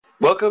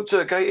Welcome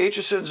to Guy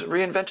Aitchison's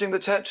Reinventing the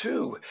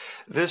Tattoo.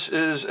 This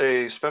is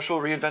a special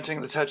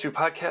Reinventing the Tattoo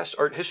podcast,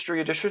 art history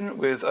edition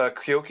with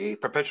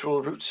Kyoki,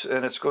 Perpetual Roots,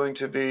 and it's going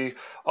to be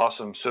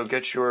awesome. So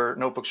get your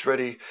notebooks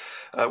ready.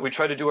 We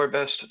try to do our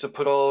best to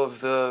put all of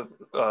the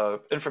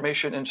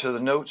information into the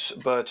notes,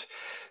 but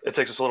it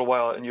takes us a little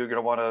while, and you're going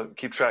to want to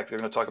keep track. They're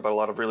going to talk about a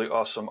lot of really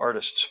awesome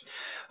artists.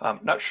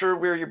 Not sure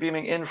where you're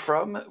beaming in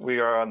from. We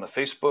are on the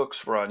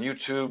Facebooks, we're on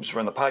YouTubes, we're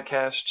on the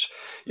podcasts.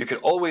 You can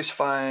always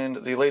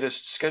find the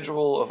latest schedule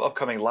of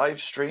upcoming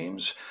live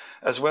streams,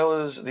 as well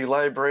as the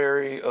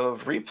library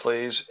of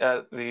replays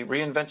at the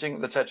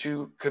Reinventing the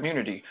Tattoo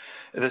community.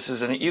 This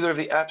is in either of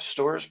the app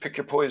stores. Pick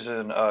your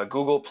poison,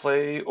 Google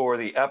Play or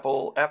the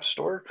Apple App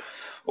Store.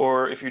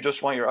 Or if you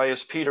just want your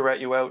ISP to rat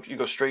you out, you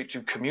go straight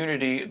to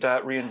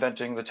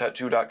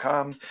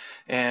community.reinventingthetattoo.com,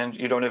 and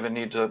you don't even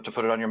need to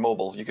put it on your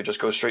mobile. You could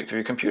just go straight through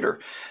your computer.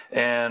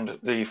 And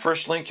the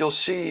first link you'll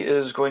see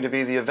is going to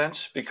be the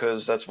events,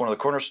 because that's one of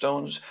the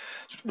cornerstones.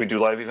 We do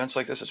live events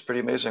like this. It's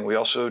pretty amazing. We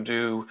also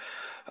do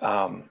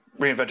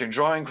reinventing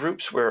drawing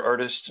groups where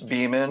artists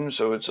beam in,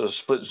 so it's a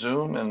split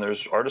Zoom, and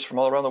there's artists from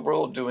all around the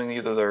world doing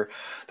either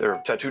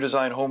their tattoo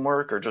design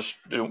homework or just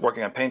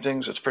working on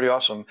paintings. It's pretty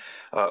awesome.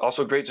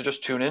 Also great to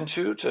just tune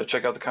into to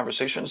check out the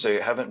conversations. They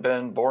haven't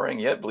been boring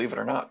yet, believe it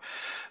or not.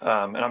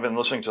 And I've been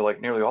listening to like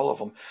nearly all of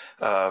them.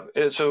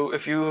 So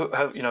if you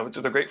have,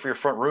 they're great for your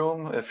front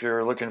room. If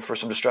you're looking for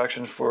some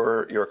distractions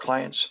for your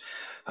clients,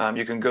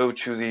 you can go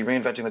to the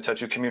Reinventing the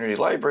Tattoo community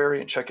library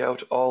and check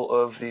out all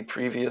of the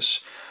previous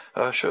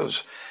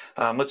shows.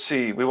 Let's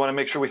see, we want to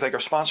make sure we thank our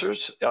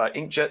sponsors,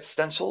 Inkjet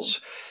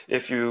Stencils.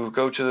 If you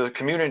go to the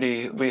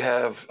community, we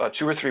have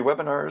 2 or 3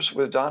 webinars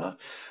with Donna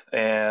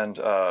and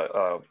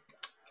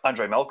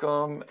Andre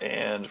Malcolm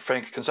and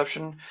Frank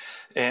Conception,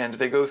 and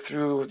they go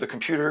through the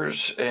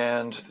computers,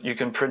 and you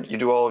can print, you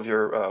do all of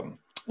your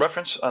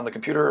reference on the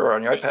computer or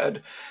on your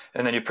iPad,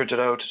 and then you print it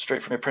out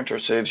straight from your printer.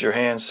 Saves your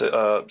hands,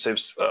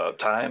 saves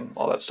time,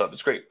 all that stuff.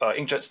 It's great.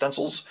 Inkjet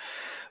Stencils.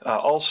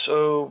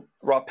 Also,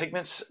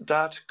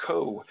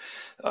 rawpigments.co,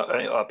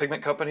 a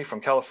pigment company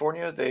from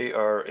California. They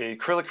are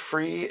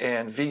acrylic-free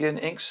and vegan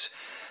inks.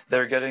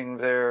 They're getting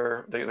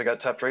they got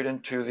tapped right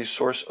into the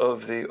source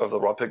of the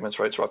raw pigments,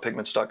 right? It's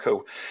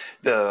rawpigments.co.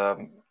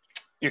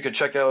 You could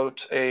check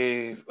out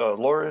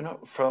Lauren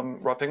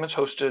from Raw Pigments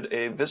hosted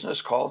a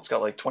business call. It's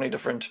got like 20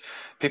 different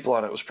people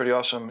on it. It was pretty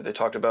awesome. They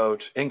talked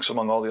about inks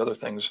among all the other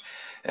things.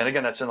 And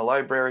again, that's in the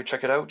library.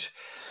 Check it out.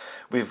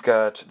 We've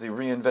got the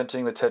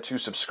Reinventing the Tattoo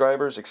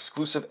subscribers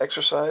exclusive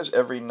exercise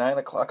every 9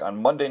 o'clock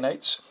on Monday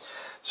nights.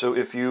 So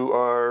if you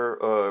are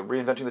a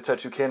Reinventing the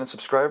Tattoo Canon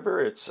subscriber,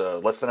 it's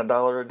less than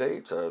 $1 a day,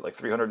 to like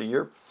 $300 a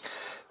year.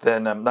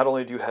 Then not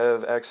only do you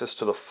have access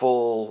to the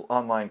full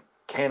online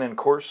Canon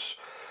course,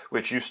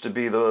 which used to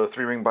be the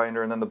 3-ring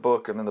binder and then the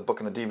book and the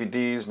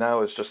DVDs. Now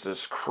it's just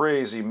this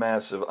crazy,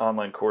 massive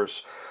online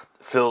course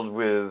filled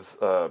with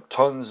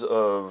tons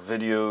of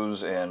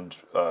videos and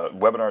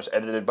webinars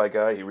edited by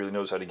Guy. He really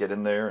knows how to get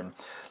in there and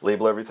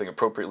label everything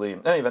appropriately.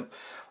 In any event,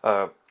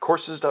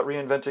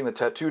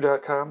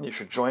 courses.reinventingthetattoo.com. You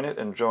should join it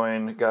and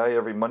join Guy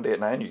every Monday at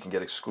 9. You can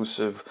get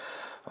exclusive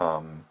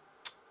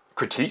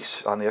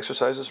critiques on the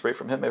exercises right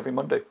from him every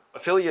Monday.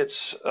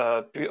 Affiliates,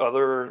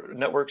 other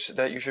networks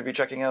that you should be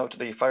checking out,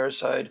 the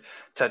Fireside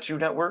Tattoo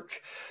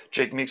Network.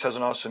 Jake Meeks has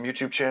an awesome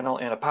YouTube channel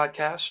and a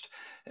podcast.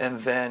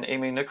 And then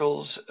Amy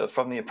Nichols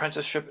from the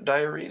Apprenticeship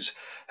Diaries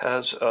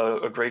has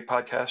a great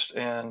podcast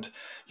and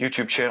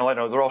YouTube channel. I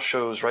know they're all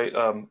shows, right?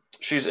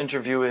 She's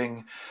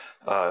interviewing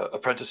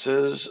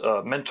apprentices,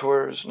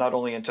 mentors, not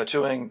only in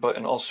tattooing, but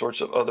in all sorts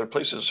of other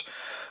places.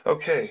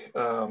 Okay,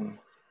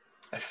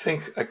 I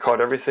think I caught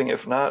everything.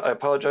 If not, I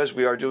apologize.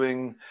 We are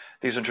doing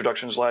these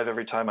introductions live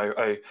every time.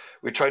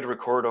 We tried to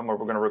record them, or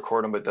we're going to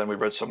record them, but then we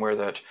read somewhere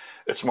that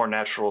it's more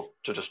natural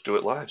to just do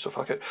it live, so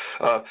fuck it.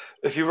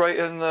 If you write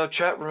in the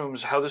chat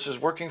rooms how this is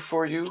working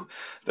for you,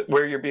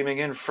 where you're beaming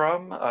in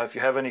from, if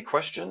you have any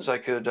questions, I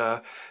could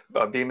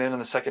beam in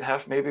the second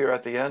half maybe, or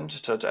at the end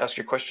to ask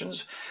your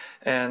questions.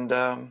 And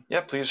yeah,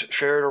 please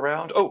share it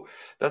around. Oh,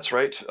 that's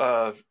right.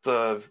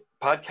 The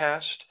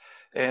podcast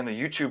and the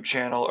YouTube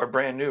channel are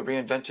brand new.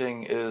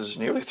 Reinventing is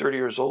nearly 30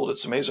 years old.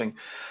 It's amazing.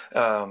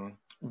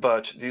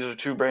 But these are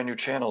 2 brand new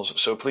channels,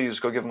 so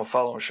please go give them a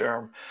follow and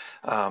share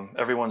them.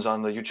 Everyone's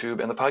on the YouTube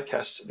and the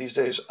podcast these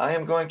days. I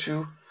am going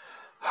to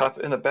hop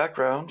in the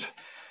background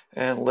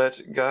and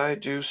let Guy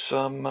do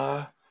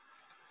some,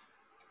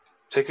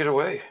 take it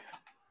away.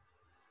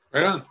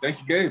 Right on.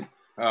 Thank you, Gabe.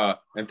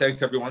 And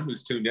thanks everyone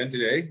who's tuned in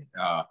today.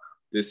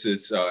 This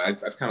is,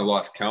 I've kind of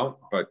lost count,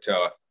 but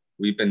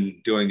we've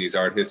been doing these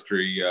art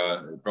history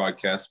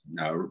broadcasts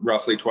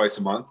roughly twice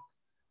a month.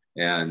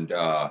 And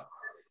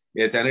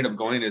it's ended up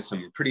going to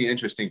some pretty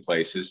interesting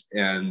places.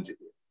 And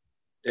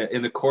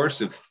in the course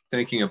of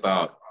thinking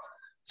about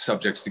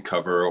subjects to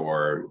cover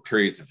or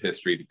periods of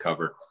history to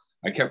cover,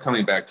 I kept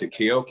coming back to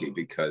Kyoki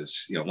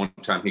because, one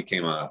time he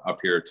came up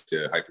here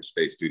to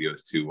Hyperspace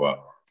Studios to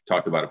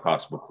talk about a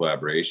possible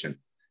collaboration.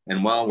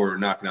 And while we're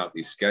knocking out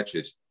these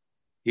sketches,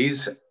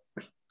 he's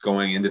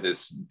going into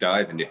this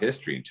dive into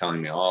history and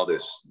telling me all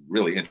this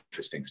really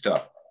interesting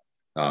stuff.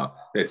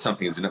 It's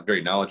something he's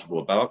very knowledgeable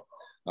about.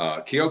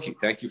 Keoki,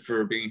 thank you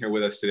for being here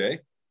with us today.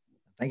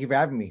 Thank you for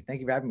having me. Thank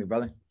you for having me,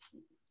 brother.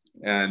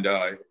 And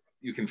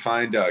you can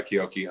find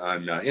Keoki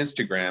on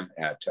Instagram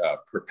at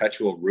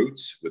Perpetual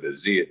Roots with a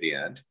Z at the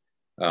end.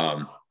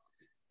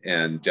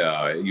 And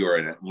you're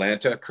in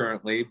Atlanta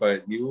currently,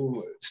 but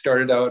you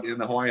started out in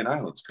the Hawaiian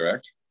Islands,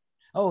 correct?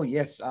 Oh,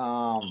 yes.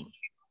 I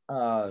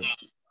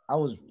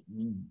was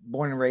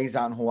born and raised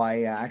out in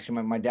Hawaii.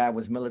 Actually, my dad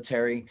was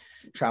military,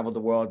 traveled the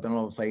world, been all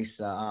over the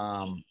place.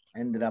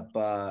 Ended up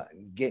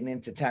getting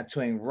into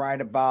tattooing right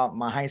about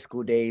my high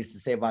school days, to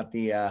say about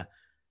the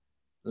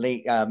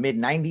late mid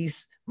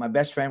 90s. My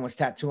best friend was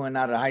tattooing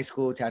out of high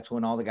school,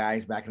 tattooing all the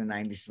guys back in the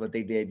 90s. What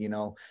they did, you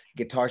know,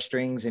 guitar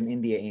strings and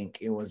India ink.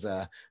 It was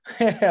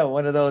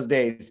one of those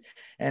days.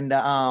 And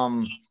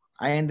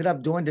I ended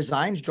up doing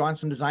designs, drawing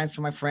some designs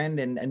for my friend,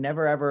 and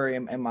never ever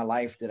in my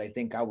life did I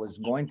think I was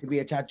going to be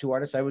a tattoo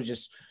artist. I was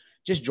just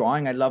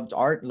drawing. I loved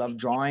art, loved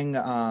drawing,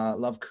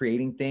 loved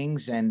creating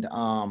things. And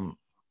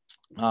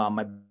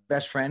my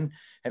best friend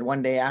had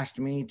one day asked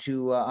me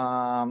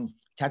to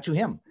tattoo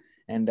him.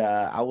 And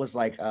I was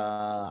like,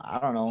 I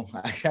don't know.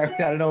 I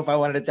don't know if I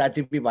wanted to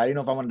tattoo people. I didn't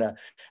know if I wanted to.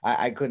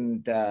 I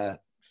couldn't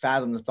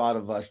fathom the thought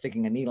of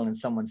sticking a needle in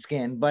someone's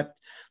skin. But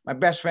my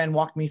best friend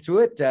walked me through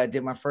it,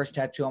 did my first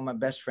tattoo on my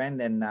best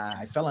friend, and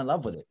I fell in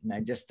love with it. And I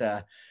just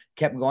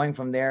kept going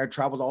from there,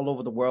 traveled all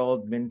over the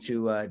world, been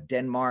to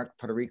Denmark,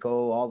 Puerto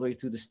Rico, all the way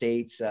through the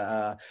States,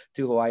 to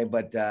Hawaii,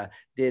 but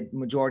did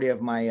majority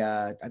of my,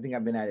 I think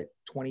I've been at it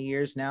 20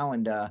 years now,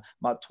 and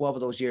about 12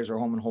 of those years are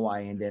home in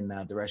Hawaii, and then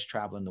the rest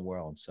traveling the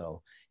world.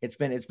 So it's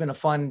been a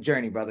fun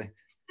journey, brother.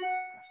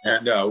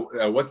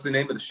 And what's the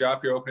name of the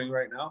shop you're opening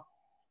right now?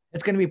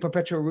 It's going to be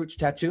Perpetual Roots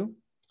Tattoo.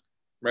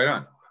 Right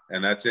on.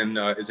 And that's in,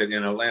 is it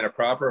in Atlanta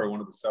proper or one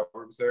of the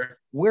suburbs there?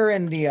 We're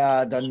in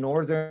the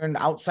northern,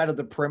 outside of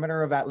the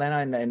perimeter of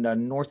Atlanta, in the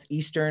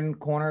northeastern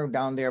corner,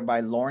 down there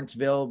by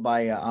Lawrenceville,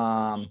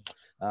 by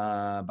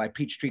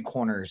Peachtree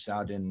Corners,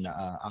 out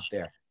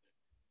there.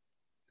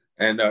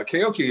 And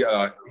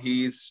Keoki,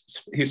 he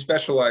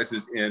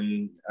specializes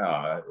in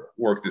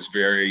work that's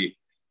very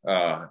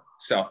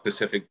South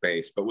Pacific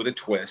based, but with a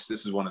twist.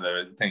 This is one of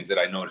the things that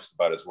I noticed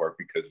about his work,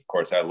 because of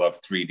course I love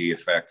 3D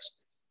effects,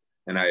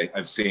 and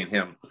I've seen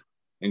him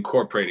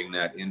incorporating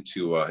that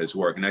into his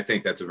work. And I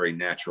think that's a very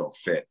natural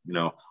fit. You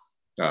know,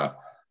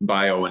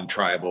 bio and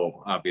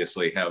tribal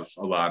obviously have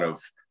a lot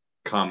of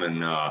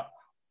common,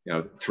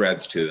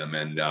 threads to them.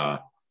 And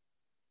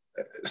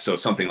so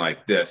something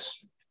like this,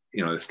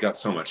 it's got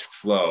so much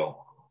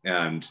flow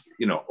and,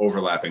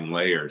 overlapping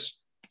layers,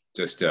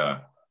 just,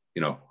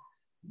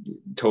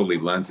 totally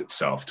lends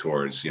itself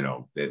towards,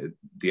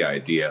 the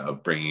idea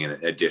of bringing in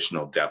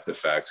additional depth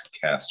effects,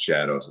 cast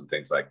shadows and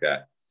things like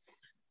that.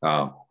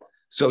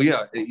 So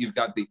yeah, you've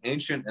got the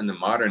ancient and the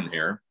modern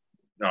here.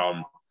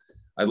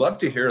 I'd love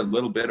to hear a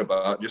little bit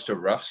about just a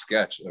rough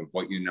sketch of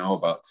what you know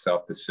about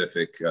South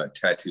Pacific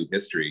tattoo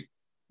history.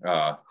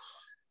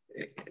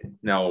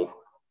 Now,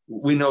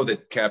 we know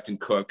that Captain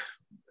Cook,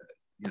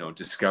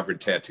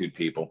 discovered tattooed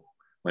people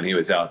when he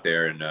was out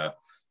there, and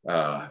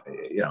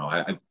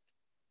I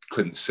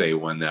couldn't say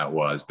when that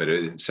was, but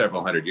it was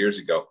several hundred years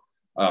ago.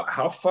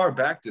 How far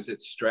back does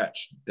it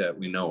stretch that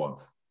we know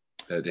of,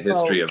 the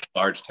history of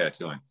large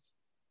tattooing?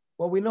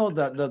 Well, we know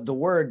the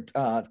word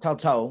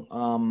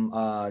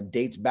tautau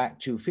dates back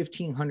to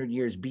 1500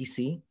 years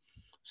BC.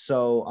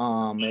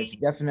 So it's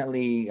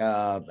definitely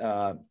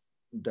the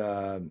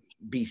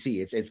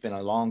BC. It's been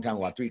a long time,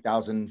 about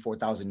 3,000,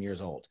 4,000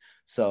 years old.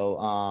 So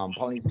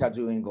Polynesian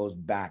tattooing goes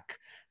back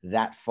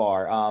that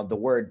far. The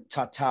word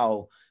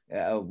tautau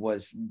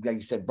was, like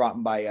you said,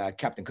 brought by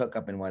Captain Cook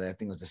up in what I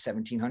think was the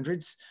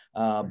 1700s,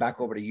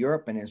 back over to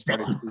Europe, and then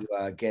started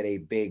to get a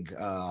big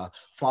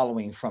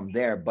following from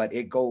there. But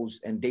it goes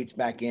and dates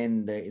back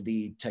in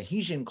the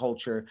Tahitian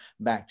culture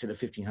back to the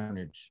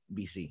 1500s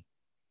BC.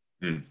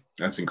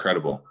 That's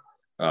incredible.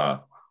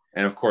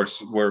 And of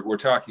course, we're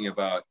talking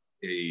about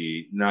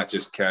a not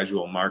just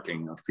casual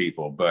marking of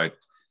people, but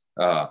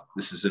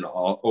this is an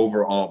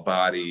overall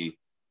body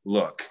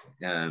look.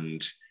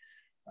 And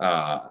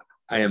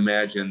I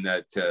imagine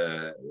that,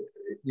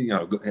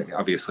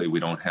 obviously we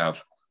don't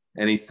have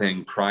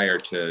anything prior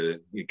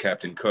to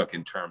Captain Cook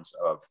in terms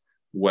of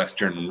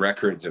Western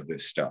records of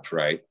this stuff,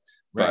 right?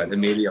 But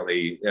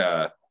immediately,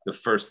 the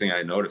first thing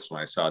I noticed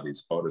when I saw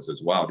these photos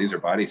is, wow, these are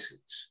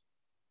bodysuits.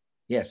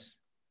 Yes.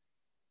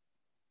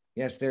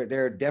 Yes,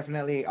 they're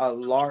definitely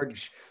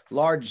large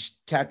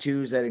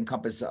tattoos that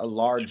encompass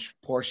large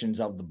portions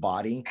of the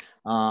body.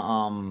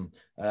 The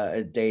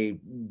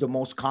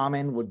most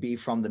common would be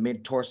from the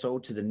mid torso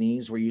to the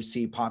knees, where you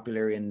see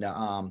popular in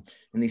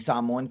the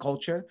Samoan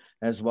culture,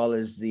 as well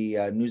as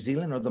the New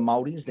Zealand or the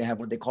Maoris. They have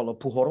what they call a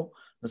puhoro.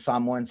 The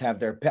Samoans have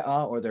their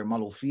pe'a or their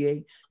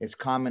malufie. It's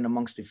common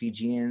amongst the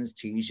Fijians,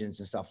 Tahitians,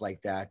 and stuff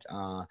like that.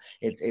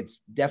 It's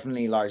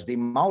definitely large. The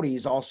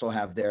Maoris also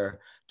have their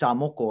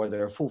tamoko, or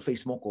their full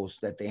face mokos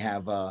that they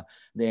have. But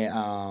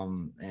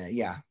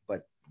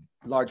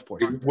Large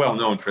portion. Well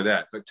known for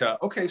that. But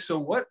okay, so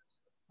what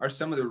are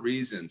some of the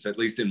reasons, at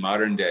least in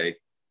modern day,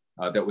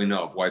 that we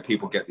know of why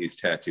people get these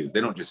tattoos?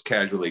 They don't just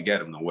casually get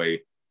them the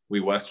way we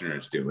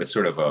Westerners do. It's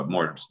sort of a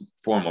more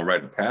formal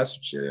rite of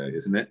passage,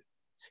 isn't it?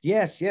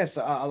 Yes, yes.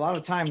 A lot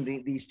of time,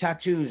 these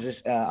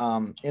tattoos,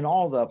 in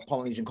all the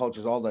Polynesian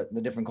cultures, all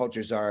the different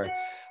cultures are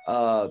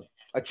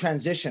a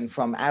transition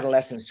from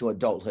adolescence to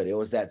adulthood. It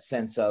was that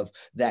sense of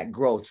that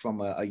growth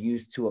from a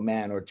youth to a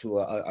man, or to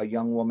a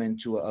young woman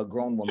to a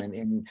grown woman,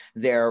 in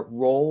their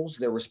roles,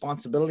 their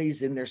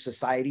responsibilities in their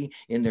society,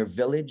 in their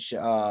village,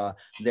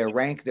 their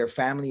rank, their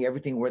family,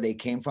 everything where they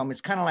came from. It's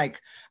kind of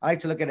like, I like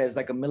to look at it as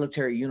like a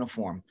military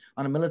uniform.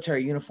 On a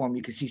military uniform,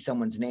 you can see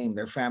someone's name,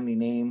 their family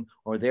name,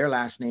 or their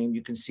last name.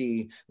 You can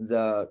see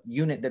the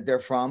unit that they're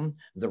from,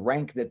 the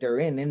rank that they're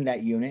in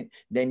that unit.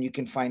 Then you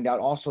can find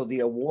out also the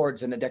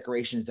awards and the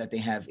decorations that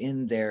they have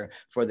in there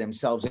for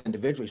themselves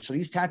individually. So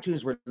these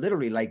tattoos were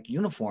literally like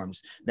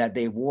uniforms that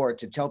they wore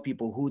to tell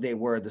people who they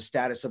were, the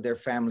status of their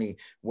family,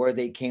 where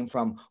they came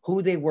from,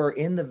 who they were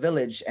in the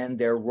village, and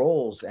their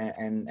roles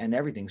and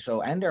everything.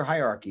 So, and their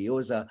hierarchy. It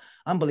was a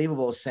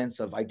unbelievable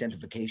sense of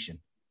identification.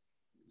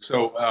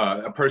 So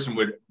a person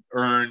would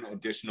earn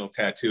additional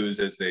tattoos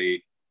as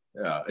they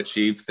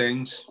achieve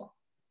things.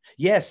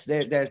 Yes,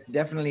 there's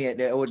definitely,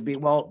 there would be,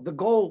 well, the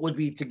goal would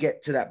be to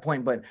get to that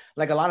point, but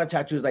like a lot of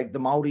tattoos, like the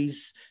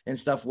Maoris and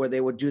stuff, where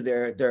they would do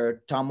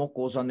their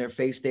tamokos on their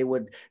face, they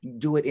would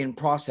do it in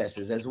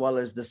processes, as well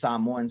as the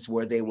Samoans,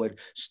 where they would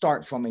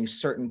start from a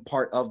certain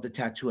part of the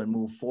tattoo and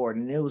move forward.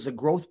 And it was a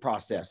growth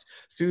process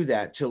through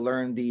that to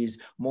learn these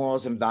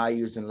morals and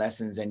values and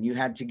lessons. And you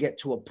had to get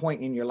to a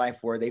point in your life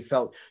where they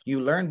felt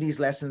you learned these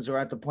lessons, or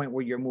at the point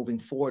where you're moving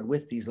forward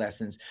with these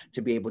lessons,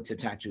 to be able to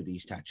tattoo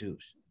these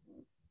tattoos.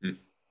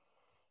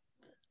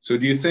 So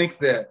do you think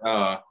that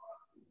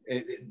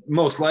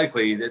most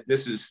likely that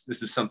this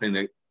is something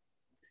that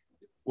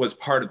was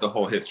part of the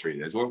whole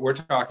history? We're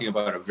talking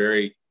about a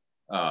very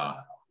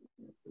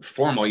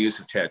formal use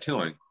of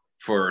tattooing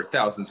for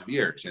thousands of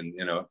years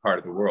in a part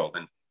of the world.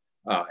 And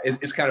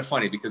it's kind of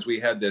funny, because we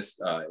had this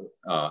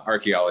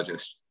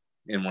archaeologist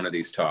in one of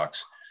these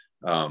talks,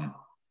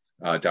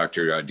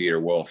 Dr.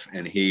 Dieter Wolf,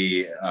 and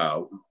he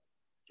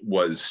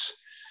was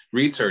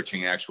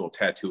researching actual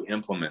tattoo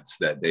implements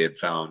that they had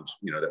found,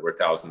 that were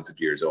thousands of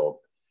years old.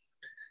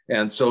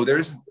 And so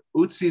there's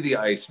Ötzi the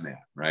Iceman,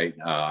 right?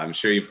 I'm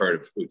sure you've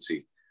heard of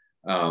Ötzi.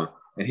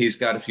 And he's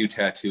got a few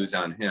tattoos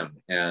on him.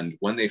 And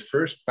when they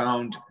first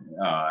found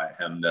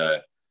him,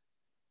 the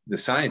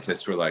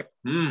scientists were like,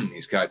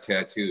 he's got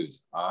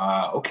tattoos.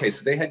 Okay,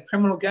 so they had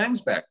criminal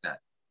gangs back then.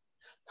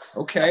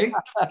 Okay.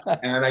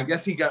 And I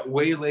guess he got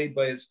waylaid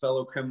by his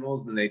fellow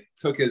criminals, and they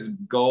took his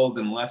gold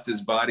and left his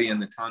body in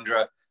the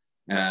tundra.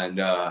 And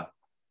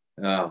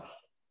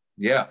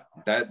yeah,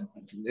 that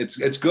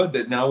it's good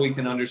that now we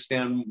can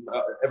understand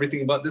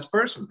everything about this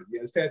person, because he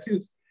has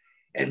tattoos.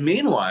 And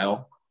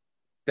meanwhile,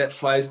 that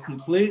flies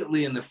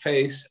completely in the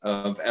face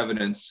of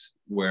evidence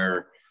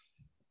where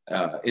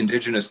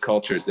indigenous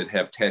cultures that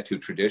have tattoo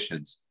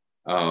traditions,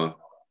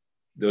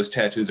 those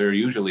tattoos are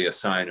usually a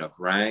sign of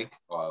rank,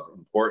 of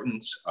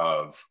importance,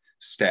 of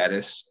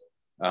status,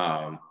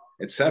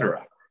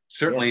 etc.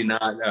 Certainly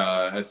not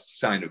a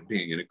sign of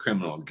being in a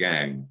criminal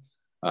gang.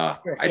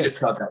 I just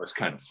thought that was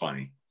kind of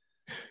funny.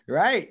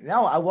 Right.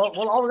 No, well,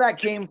 all of that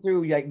came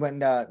through like when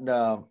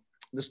the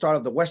start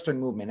of the Western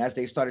movement, as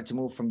they started to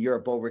move from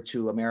Europe over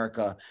to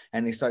America,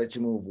 and they started to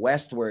move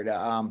westward.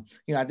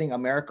 I think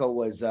America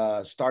was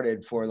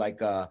started for like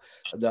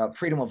the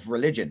freedom of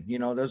religion.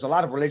 There's a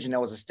lot of religion that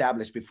was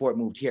established before it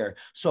moved here.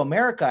 So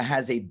America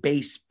has a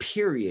base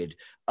period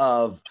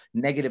of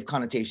negative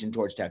connotation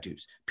towards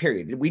tattoos,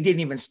 period. We didn't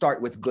even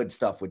start with good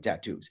stuff with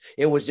tattoos.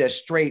 It was just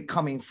straight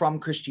coming from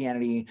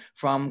Christianity,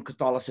 from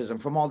Catholicism,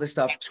 from all this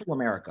stuff to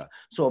America.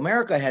 So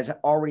America has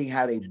already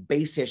had a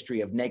base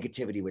history of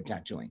negativity with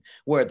tattooing,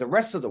 where the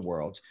rest of the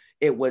world,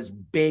 it was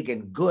big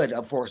and good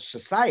for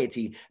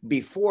society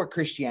before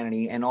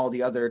Christianity and all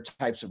the other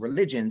types of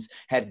religions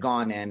had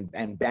gone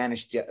and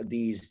banished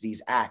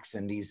these acts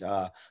and these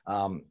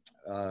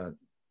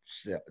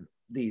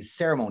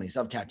ceremonies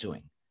of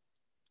tattooing.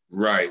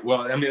 Right.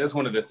 Well, I mean, that's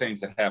one of the things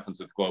that happens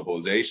with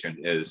globalization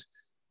is,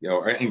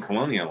 and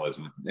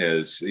colonialism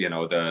is,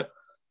 the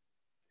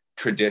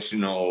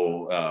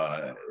traditional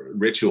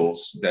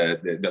rituals,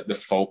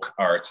 the folk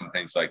arts and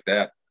things like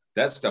that.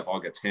 That stuff all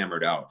gets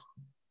hammered out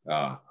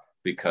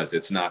because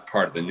it's not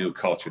part of the new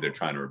culture they're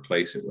trying to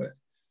replace it with.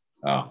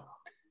 I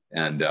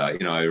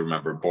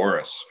remember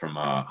Boris from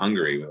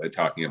Hungary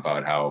talking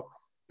about how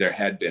there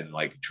had been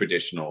like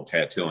traditional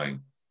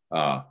tattooing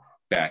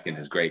back in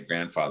his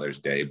great-grandfather's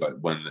day.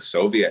 But when the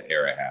Soviet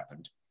era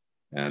happened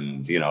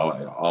and,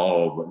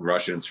 all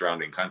Russia and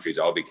surrounding countries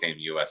all became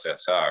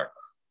USSR,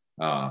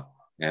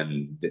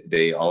 and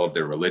all of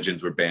their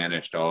religions were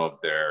banished, all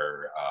of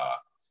their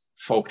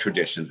folk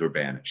traditions were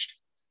banished.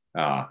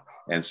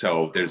 And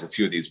so there's a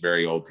few of these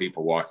very old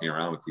people walking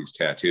around with these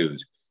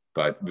tattoos,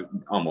 but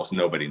almost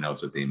nobody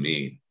knows what they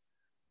mean.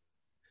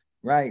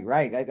 Right,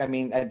 right. I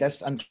mean,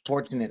 that's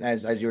unfortunate,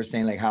 as you were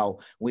saying, like how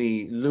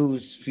we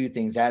lose few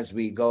things as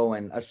we go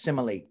and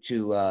assimilate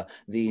to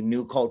the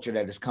new culture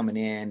that is coming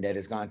in, that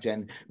is going to,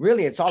 and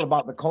really, it's all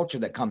about the culture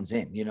that comes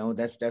in. You know,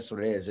 that's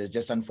what it is. It's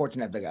just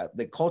unfortunate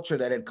the culture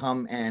that had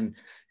come and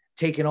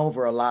taken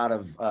over a lot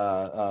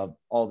of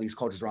all these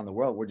cultures around the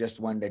world. We're just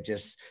one that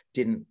just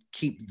didn't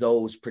keep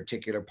those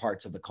particular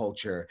parts of the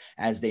culture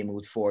as they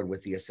moved forward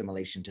with the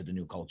assimilation to the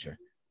new culture.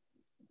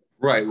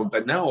 Right. Well,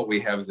 but now what we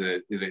have is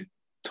a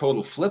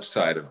total flip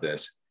side of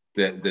this,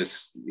 that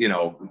this,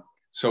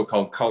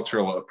 so-called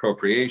cultural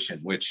appropriation,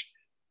 which,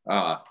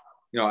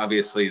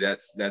 obviously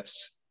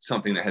that's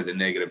something that has a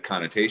negative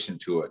connotation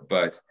to it.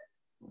 But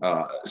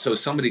so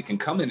somebody can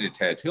come into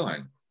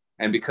tattooing,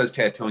 and because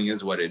tattooing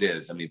is what it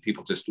is, I mean,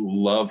 people just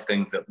love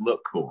things that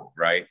look cool,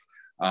 right?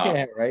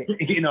 Yeah, right.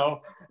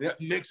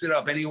 Mix it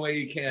up any way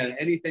you can.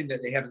 Anything that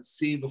they haven't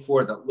seen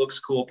before that looks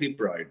cool,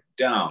 people are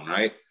down,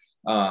 right?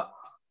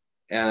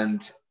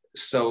 And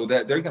so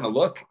that they're going to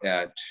look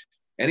at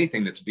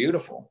anything that's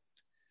beautiful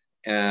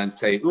and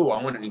say, "Ooh,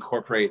 I want to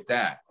incorporate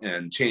that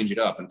and change it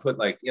up and put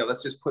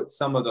let's just put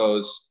some of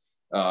those,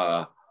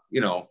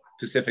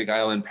 Pacific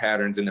Island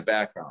patterns in the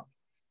background."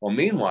 Well,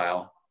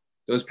 meanwhile,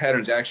 those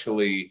patterns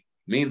actually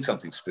mean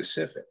something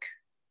specific,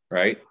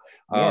 right?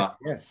 Yes,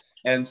 yes.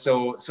 And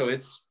so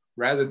it's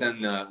rather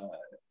than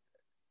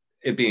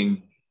it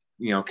being,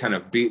 kind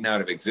of beaten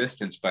out of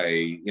existence by,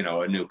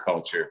 a new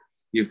culture,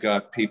 you've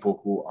got people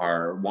who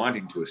are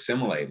wanting to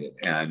assimilate it,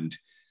 and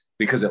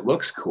because it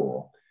looks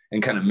cool,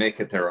 and kind of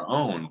make it their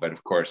own. But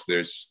of course,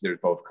 there's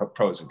both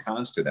pros and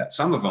cons to that.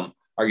 Some of them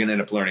are going to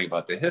end up learning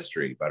about the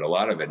history, but a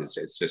lot of it's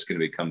just going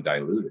to become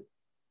diluted.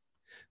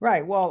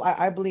 Right. Well,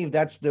 I believe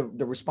that's the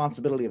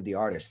responsibility of the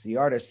artist. The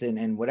artist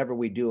in whatever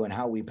we do and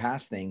how we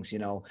pass things,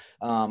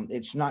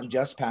 it's not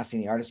just passing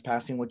the artist,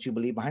 passing what you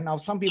believe behind. Now,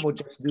 some people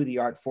just do the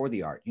art for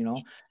the art,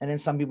 and then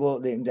some people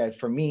that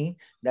for me,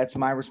 that's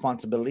my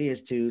responsibility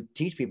is to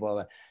teach people.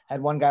 I had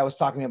one guy was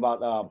talking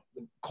about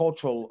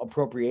cultural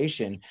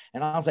appropriation,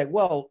 and I was like,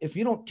 well, if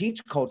you don't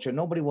teach culture,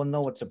 nobody will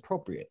know it's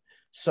appropriate.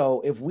 So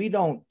if we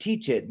don't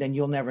teach it, then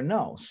you'll never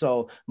know.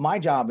 So my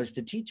job is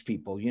to teach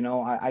people.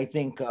 I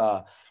think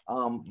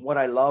what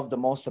I love the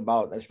most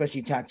about,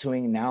 especially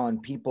tattooing now,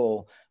 and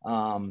people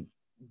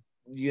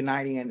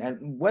uniting,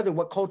 and whether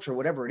what culture,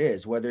 whatever it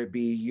is, whether it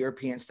be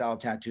European style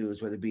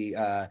tattoos, whether it be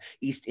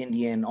East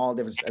Indian, all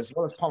different, as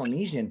well as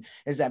Polynesian,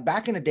 is that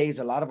back in the days,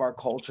 a lot of our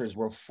cultures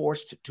were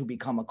forced to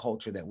become a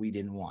culture that we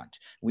didn't want.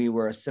 We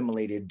were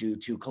assimilated due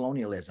to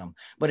colonialism,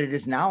 but it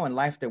is now in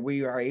life that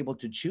we are able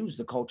to choose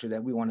the culture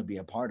that we want to be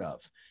a part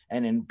of.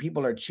 And then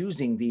people are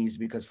choosing these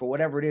because for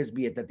whatever it is,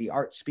 be it that the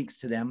art speaks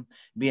to them,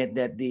 be it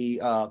that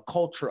the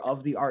culture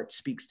of the art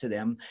speaks to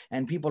them,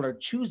 and people are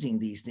choosing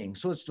these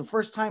things. So it's the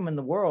first time in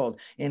the world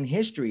in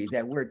history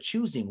that we're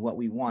choosing what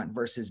we want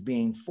versus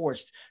being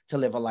forced to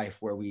live a life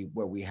where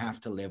we have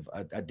to live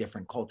a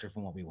different culture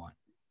from what we want.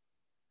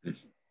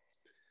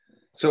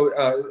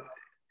 So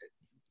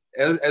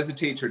as a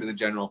teacher to the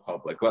general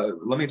public,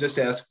 let me just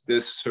ask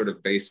this sort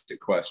of basic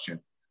question.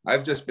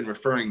 I've just been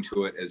referring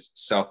to it as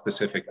South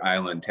Pacific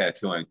Island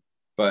tattooing,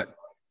 but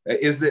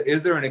is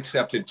there an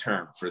accepted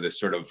term for this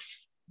sort of,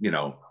 I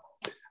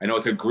know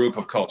it's a group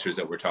of cultures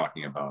that we're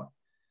talking about.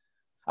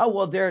 Oh,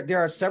 well, there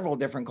are several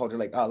different cultures.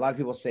 Like a lot of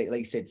people say, like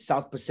you said,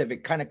 South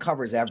Pacific kind of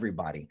covers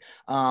everybody.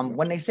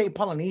 When they say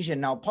Polynesian,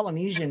 now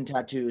Polynesian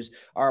tattoos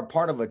are a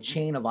part of a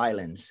chain of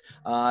islands.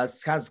 I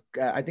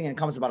think it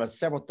comes about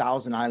several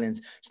thousand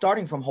islands,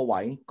 starting from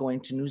Hawaii,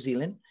 going to New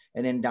Zealand,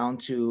 and then down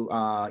to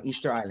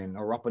Easter Island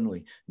or Rapa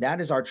Nui.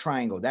 That is our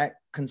triangle. That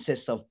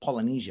consists of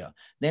Polynesia.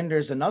 Then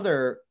there's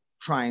another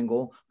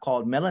triangle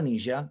called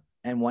Melanesia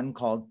and one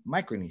called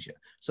Micronesia.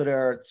 So there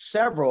are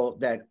several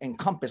that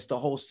encompass the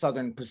whole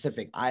Southern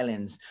Pacific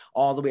Islands,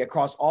 all the way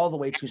across, all the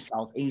way to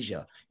South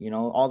Asia,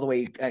 all the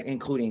way,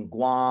 including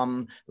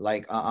Guam,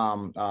 like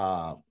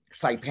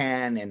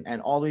Saipan,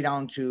 and all the way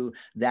down to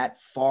that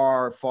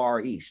far,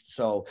 far east.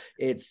 So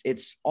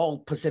it's all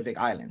Pacific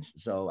Islands.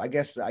 So I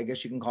guess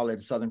you can call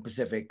it Southern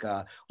Pacific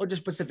or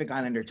just Pacific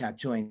Islander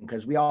tattooing,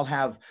 because we all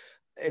have,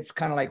 it's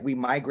kind of like we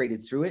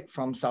migrated through it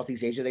from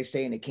Southeast Asia, they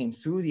say, and it came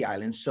through the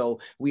islands. So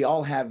we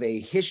all have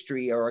a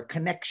history or a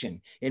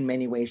connection in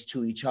many ways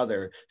to each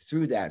other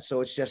through that.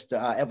 So it's just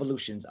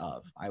evolutions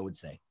of, I would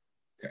say.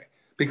 Okay,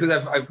 because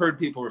I've heard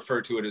people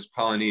refer to it as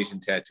Polynesian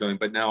tattooing,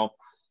 but now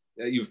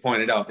you've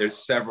pointed out there's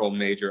several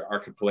major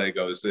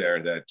archipelagos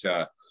there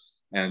that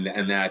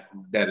and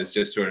that is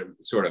just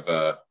sort of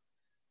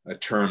a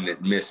term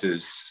that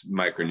misses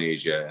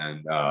Micronesia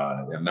and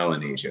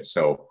Melanesia.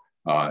 So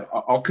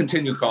I'll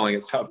continue calling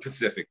it South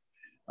Pacific.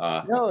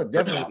 No,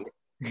 definitely.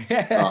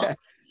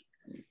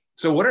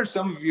 So what are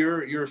some of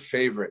your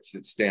favorites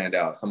that stand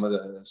out? Some of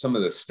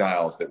the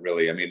styles that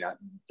really, I mean,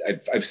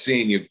 I've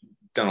seen you've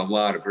done a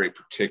lot of very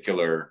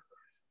particular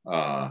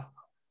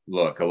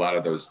look, a lot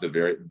of those, the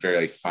very,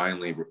 very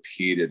finely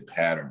repeated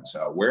patterns.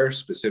 Where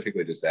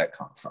specifically does that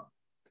come from?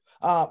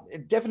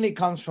 It definitely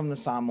comes from the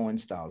Samoan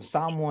style. The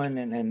Samoan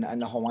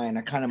and the Hawaiian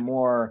are kind of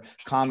more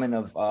common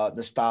of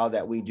the style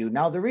that we do.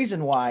 Now, the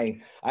reason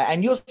why,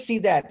 and you'll see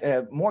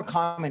that more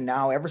common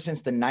now ever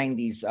since the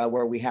 90s,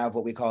 where we have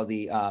what we call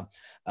the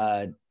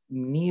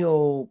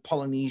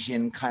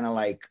Neo-Polynesian kind of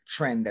like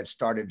trend that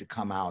started to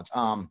come out.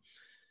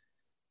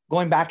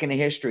 Going back into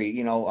history,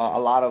 you know,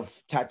 a lot of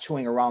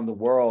tattooing around the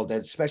world,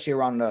 especially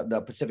around the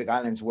Pacific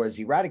Islands, was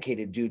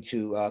eradicated due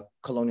to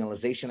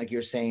colonialization, like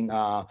you're saying,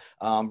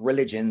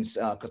 religions,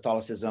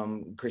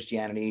 Catholicism,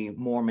 Christianity,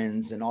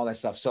 Mormons, and all that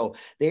stuff. So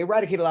they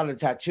eradicated a lot of the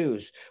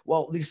tattoos.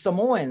 Well, the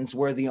Samoans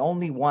were the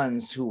only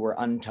ones who were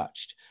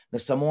untouched. The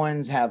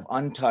Samoans have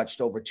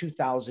untouched over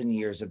 2,000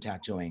 years of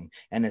tattooing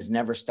and has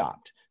never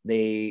stopped.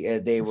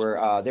 They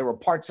were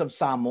parts of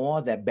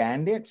Samoa that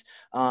banned it,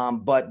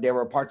 but there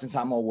were parts in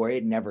Samoa where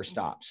it never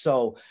stopped.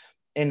 So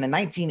in the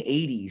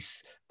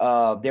 1980s,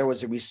 there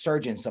was a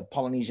resurgence of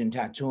Polynesian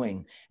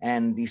tattooing,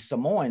 and the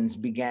Samoans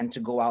began to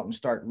go out and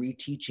start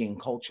reteaching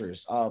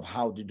cultures of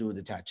how to do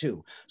the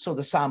tattoo. So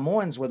the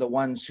Samoans were the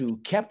ones who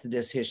kept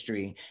this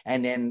history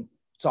and then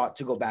thought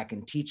to go back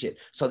and teach it.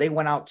 So they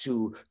went out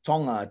to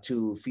Tonga,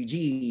 to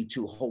Fiji,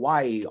 to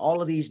Hawaii,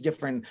 all of these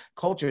different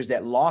cultures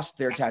that lost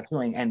their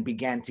tattooing and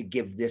began to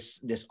give this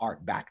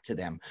art back to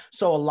them.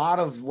 So a lot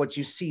of what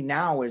you see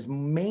now is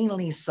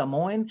mainly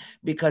Samoan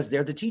because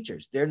they're the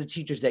teachers. They're the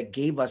teachers that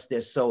gave us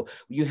this. So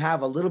you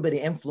have a little bit of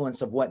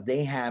influence of what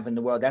they have in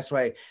the world. That's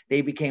why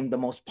they became the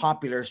most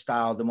popular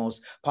style, the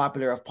most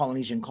popular of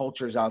Polynesian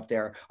cultures out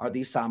there are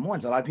these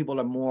Samoans. A lot of people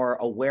are more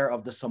aware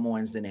of the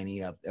Samoans than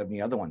any of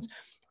the other ones.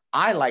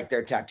 I like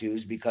their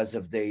tattoos because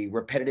of the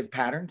repetitive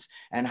patterns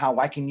and how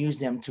I can use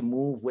them to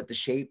move with the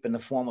shape and the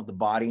form of the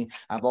body.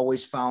 I've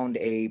always found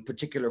a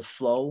particular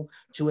flow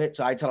to it.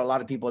 So I tell a lot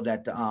of people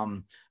that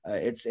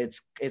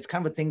it's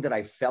kind of a thing that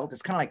I felt.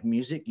 It's kind of like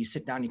music. You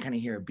sit down, you kind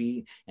of hear a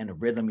beat and a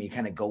rhythm, and you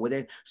kind of go with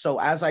it. So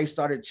as I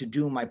started to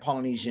do my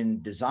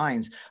Polynesian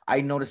designs,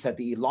 I noticed that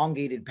the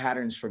elongated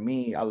patterns for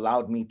me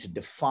allowed me to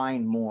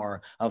define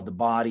more of the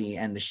body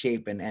and the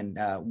shape and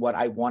what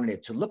I wanted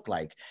it to look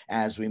like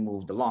as we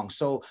moved along.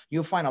 So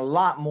you'll find a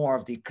lot more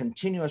of the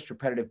continuous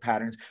repetitive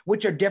patterns,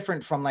 which are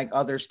different from like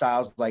other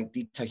styles like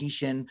the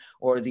Tahitian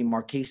or the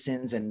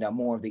Marquesans and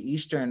more of the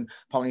Eastern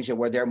Polynesia,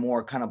 where they're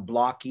more kind of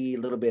blocky, a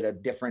little bit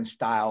of different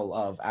style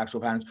of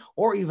actual patterns,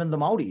 or even the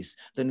Maoris.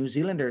 The New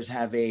Zealanders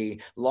have a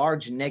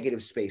large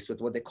negative space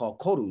with what they call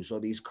korus, or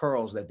these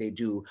curls that they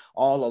do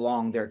all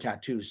along their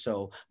tattoos.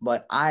 So,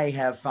 but I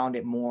have found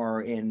it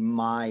more in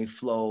my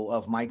flow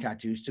of my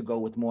tattoos to go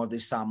with more of the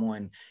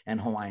Samoan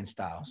and Hawaiian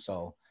style.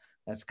 So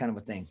that's kind of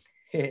a thing.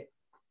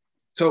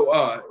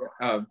 So,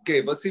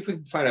 Gabe, let's see if we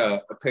can find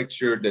a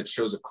picture that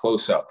shows a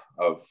close-up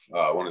of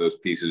one of those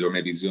pieces, or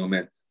maybe zoom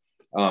in.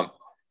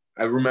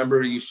 I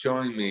remember you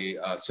showing me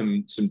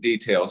some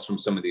details from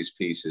some of these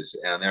pieces,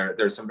 and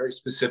there's some very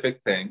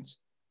specific things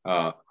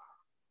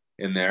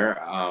in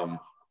there.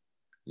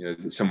 You know,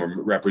 some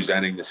are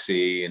representing the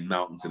sea and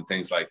mountains and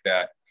things like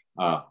that.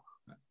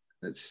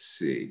 Let's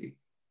see.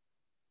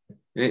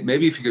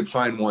 Maybe if you could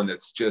find one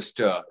that's just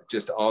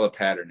all the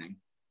patterning.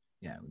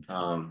 Yeah.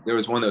 There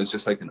was one that was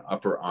just like an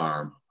upper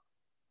arm.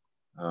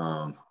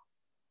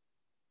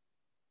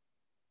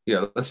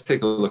 Yeah, let's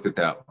take a look at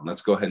that one.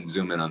 Let's go ahead and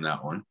zoom in on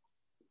that one.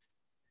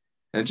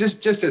 And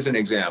just as an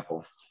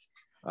example,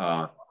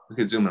 we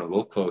could zoom in a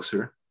little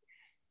closer.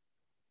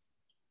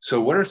 So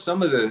what are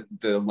some of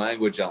the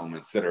language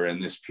elements that are in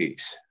this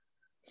piece?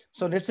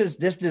 So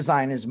this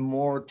design is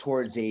more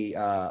towards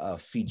a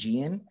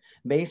Fijian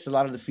base. A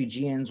lot of the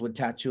Fijians would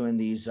tattoo in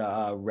these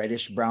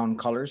reddish brown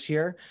colors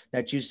here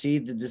that you see.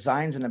 The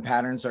designs and the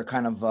patterns are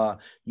kind of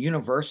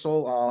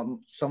universal.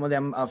 Some of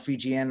them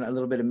Fijian, a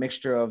little bit of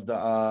mixture of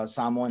the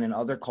Samoan and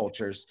other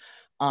cultures.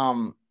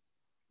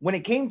 When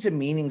it came to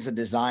meanings of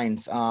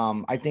designs,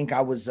 I think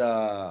I was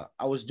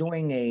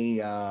doing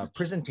a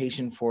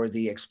presentation for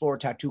the Explore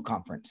Tattoo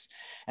Conference.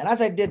 And as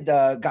I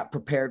got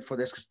prepared for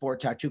this Explore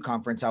Tattoo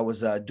Conference, I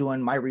was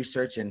doing my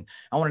research, and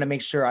I wanted to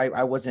make sure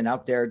I wasn't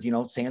out there, you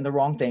know, saying the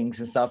wrong things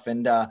and stuff.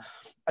 And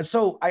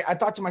so I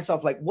thought to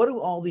myself, like, what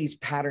do all these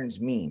patterns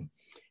mean?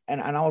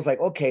 And I was like,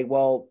 okay,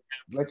 well,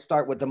 let's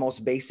start with the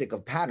most basic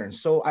of patterns.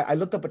 So I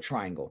looked up a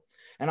triangle.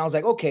 And I was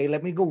like, okay,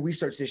 let me go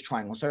research this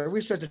triangle. So I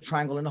researched the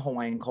triangle in the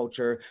Hawaiian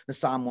culture, the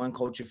Samoan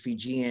culture,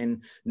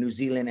 Fijian, New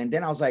Zealand. And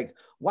then I was like,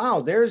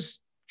 wow, there's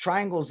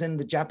triangles in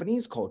the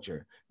Japanese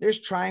culture. There's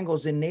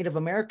triangles in Native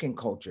American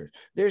culture.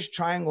 There's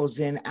triangles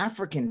in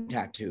African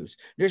tattoos.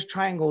 There's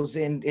triangles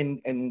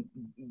in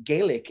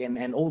Gaelic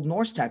and Old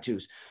Norse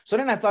tattoos. So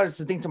then I started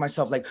to think to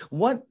myself, like,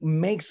 what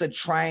makes a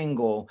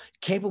triangle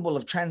capable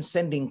of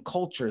transcending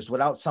cultures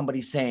without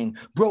somebody saying,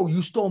 bro,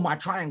 you stole my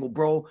triangle,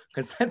 bro?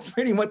 Because that's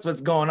pretty much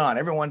what's going on.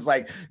 Everyone's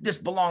like, this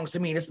belongs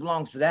to me, this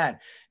belongs to that.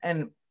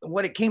 And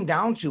what it came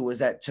down to was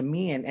that, to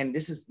me, and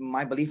this is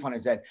my belief on it,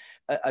 is that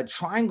a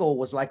triangle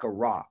was like a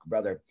rock,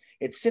 brother.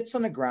 It sits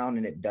on the ground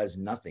and it does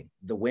nothing.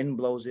 The wind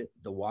blows it,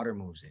 the water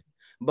moves it.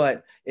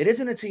 But it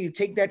isn't until you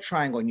take that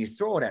triangle and you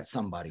throw it at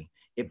somebody,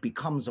 it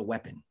becomes a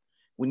weapon.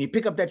 When you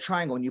pick up that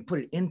triangle and you put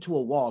it into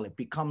a wall, it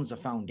becomes a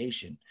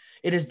foundation.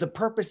 It is the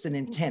purpose and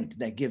intent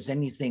that gives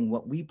anything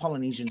what we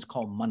Polynesians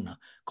call mana,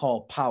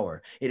 call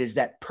power. It is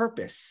that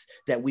purpose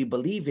that we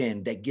believe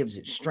in that gives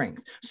it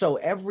strength. So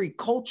every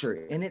culture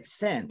in its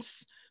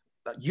sense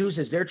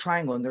uses their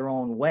triangle in their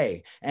own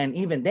way. And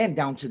even then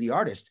down to the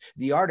artist,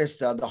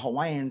 the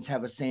Hawaiians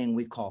have a saying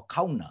we call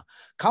kauna.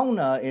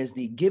 Kauna is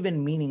the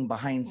given meaning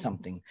behind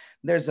something.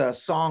 There's a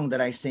song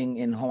that I sing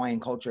in Hawaiian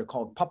culture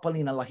called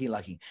Papalina Lahi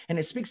Lahi, and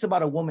it speaks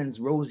about a woman's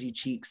rosy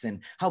cheeks and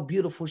how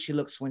beautiful she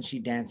looks when she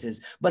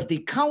dances. But the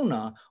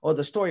kauna, or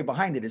the story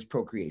behind it, is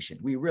procreation.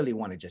 We really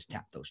want to just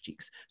tap those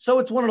cheeks. So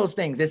it's one of those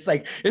things. It's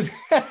like, it's,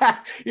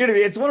 you know,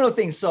 it's one of those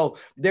things. So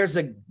there's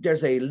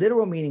a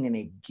literal meaning and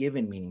a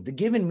given meaning. The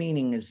given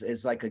meaning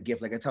is like a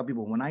gift. Like I tell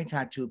people, when I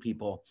tattoo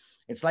people,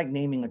 it's like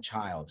naming a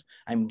child.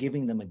 I'm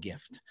giving them a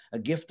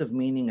gift of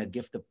meaning, a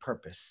gift of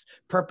purpose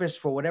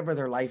for whatever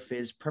their life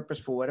is, purpose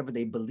for whatever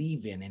they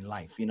believe in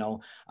life. You know,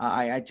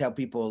 I tell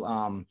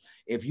people,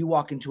 if you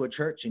walk into a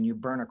church and you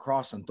burn a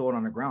cross and throw it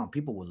on the ground,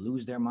 people will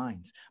lose their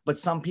minds. But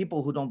some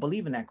people who don't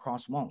believe in that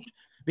cross won't,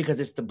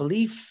 because it's the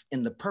belief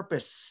in the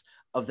purpose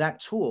of that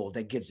tool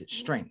that gives it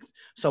strength.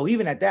 So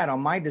even at that, on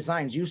my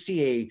designs, you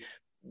see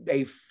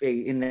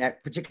in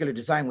that particular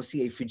design, we'll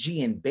see a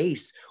Fijian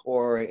base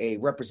or a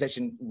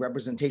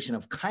representation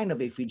of kind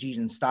of a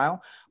Fijian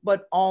style,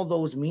 but all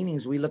those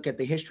meanings, we look at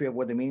the history of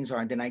where the meanings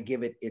are, and then I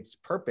give it its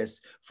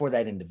purpose for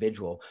that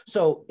individual.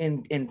 So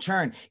in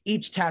turn,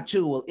 each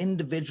tattoo will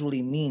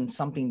individually mean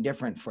something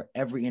different for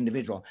every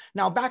individual.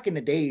 Now, back in the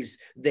days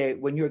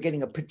when you're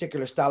getting a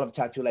particular style of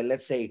tattoo, like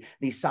let's say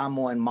the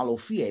Samoan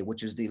malofie,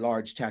 which is the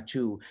large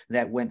tattoo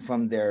that went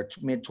from their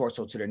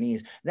mid-torso to their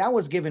knees, that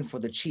was given for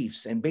the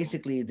chiefs, and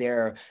basically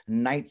they're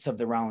knights of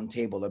the round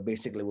table, or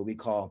basically what we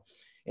call,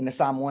 in the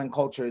Samoan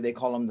culture, they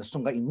call them the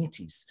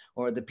Sungaimitis,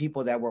 or the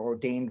people that were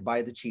ordained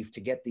by the chief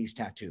to get these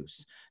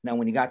tattoos. Now,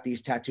 when you got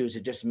these tattoos,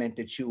 it just meant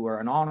that you were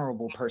an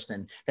honorable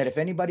person, that if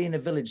anybody in the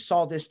village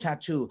saw this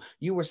tattoo,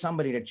 you were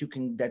somebody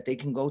that they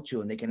can go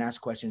to and they can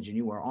ask questions, and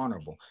you were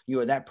honorable. You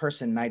were that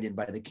person knighted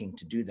by the king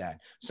to do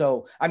that.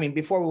 So, I mean,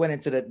 before we went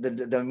into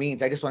the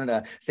meanings, I just wanted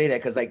to say that,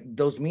 because like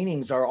those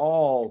meanings are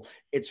all,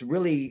 it's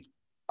really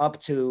up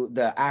to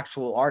the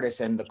actual artist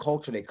and the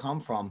culture they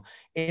come from.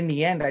 In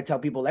the end, I tell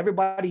people,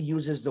 everybody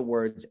uses the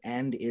words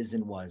and, is,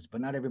 and was,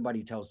 but not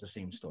everybody tells the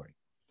same story.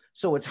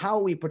 So it's how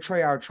we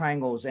portray our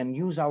triangles and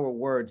use our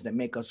words that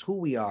make us who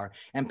we are,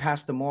 and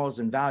pass the morals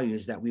and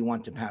values that we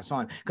want to pass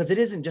on. Because it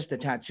isn't just a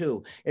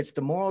tattoo, it's the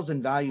morals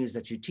and values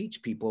that you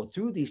teach people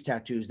through these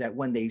tattoos, that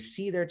when they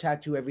see their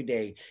tattoo every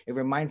day, it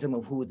reminds them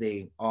of who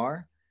they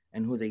are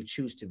and who they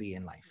choose to be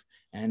in life,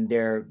 and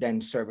their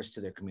then service to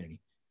their community.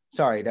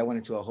 Sorry, that went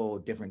into a whole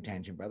different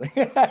tangent, brother.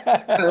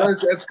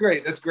 That's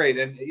great. That's great.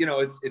 And, you know,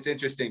 it's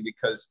interesting,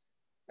 because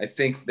I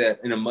think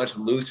that in a much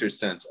looser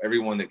sense,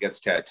 everyone that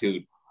gets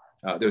tattooed,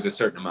 there's a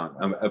certain amount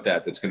of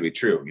that's going to be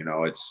true. You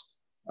know, it's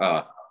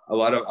a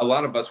lot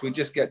of us, we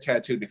just get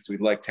tattooed because we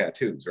like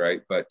tattoos,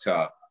 right? But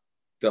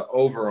the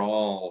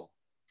overall,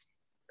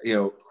 you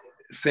know,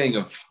 thing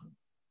of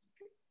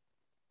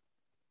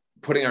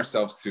putting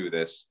ourselves through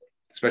this,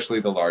 especially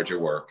the larger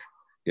work,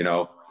 you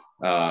know,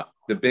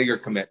 the bigger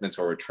commitments,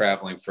 or we're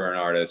traveling for an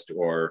artist,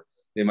 or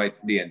they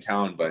might be in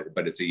town, but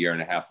it's a 1.5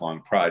 year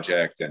long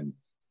project, and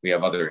we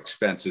have other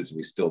expenses,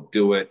 we still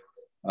do it.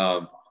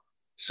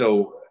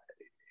 So,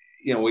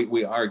 you know,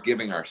 we are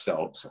giving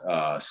ourselves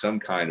some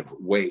kind of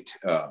weight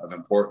of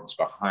importance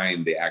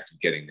behind the act of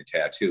getting the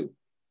tattoo,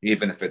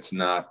 even if it's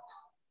not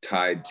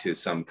tied to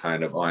some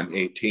kind of, oh, I'm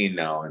 18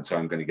 now, and so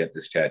I'm going to get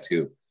this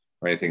tattoo,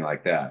 or anything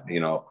like that. You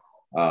know,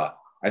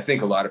 I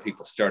think a lot of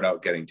people start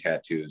out getting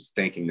tattoos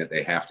thinking that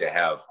they have to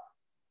have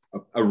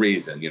a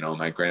reason. You know,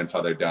 my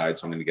grandfather died,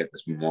 so I'm going to get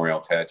this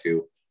memorial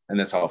tattoo, and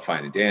that's all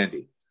fine and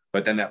dandy.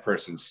 But then that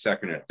person's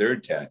second or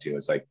third tattoo,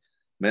 it's like,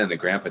 man, the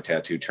grandpa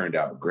tattoo turned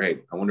out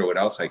great. I wonder what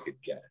else I could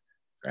get.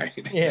 Right.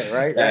 Yeah.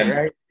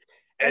 Right.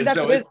 And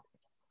so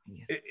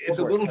it's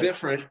a little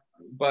different,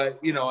 but,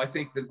 you know, I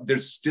think that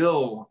there's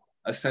still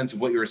a sense of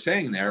what you were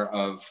saying there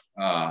of,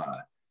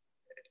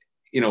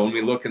 you know, when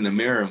we look in the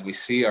mirror and we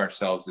see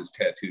ourselves as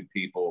tattooed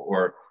people,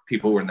 or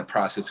people who are in the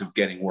process of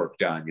getting work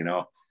done, you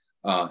know,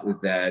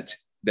 that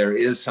there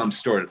is some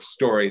sort of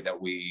story that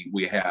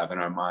we have in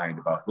our mind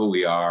about who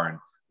we are and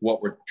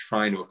what we're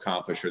trying to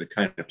accomplish, or the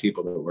kind of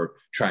people that we're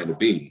trying to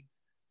be.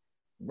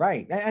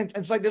 Right. And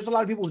it's like, there's a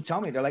lot of people who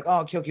tell me, they're like,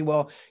 oh, okay,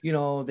 well, you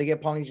know, they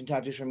get Polynesian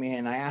tattoos from me,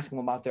 and I ask them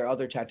about their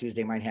other tattoos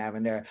they might have,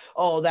 and they're,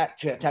 oh, that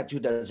tattoo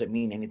doesn't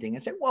mean anything. I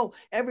said, well,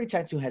 every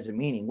tattoo has a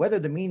meaning, whether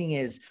the meaning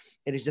is,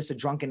 it is just a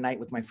drunken night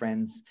with my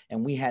friends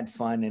and we had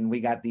fun and we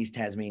got these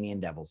Tasmanian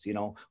devils, you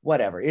know,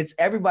 whatever. It's,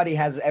 everybody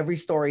has, every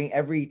story,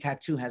 every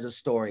tattoo has a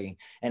story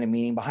and a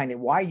meaning behind it,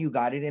 why you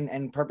got it,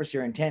 and purpose,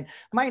 your intent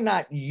might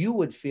not, you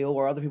would feel,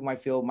 or other people might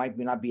feel, might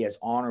not be as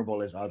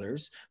honorable as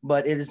others,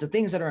 but it is the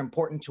things that are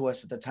important to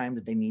us at the time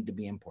that they need to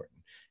be important.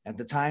 At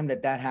the time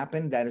that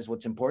happened, that is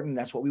what's important.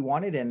 That's what we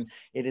wanted. And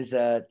it is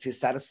to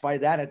satisfy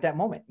that at that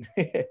moment.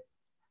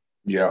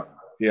 Yeah.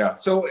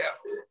 So,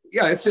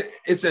 yeah,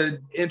 it's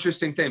an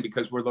interesting thing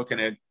because we're looking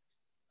at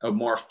a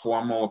more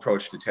formal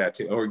approach to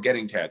tattoo or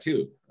getting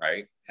tattooed,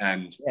 right?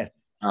 And Yes.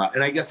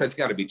 And I guess that's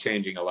got to be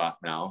changing a lot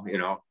now.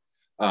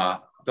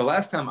 The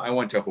last time I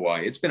went to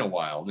Hawaii, it's been a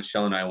while.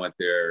 Michelle and I went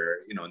there,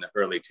 in the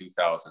early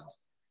 2000s.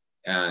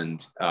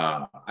 And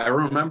I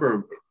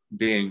remember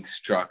being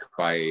struck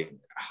by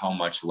how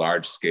much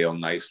large scale,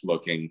 nice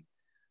looking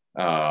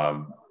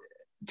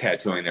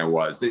tattooing there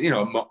was.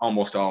 That,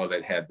 almost all of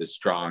it had this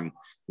strong,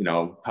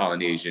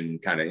 Polynesian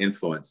kind of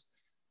influence.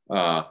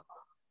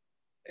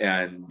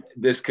 And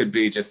this could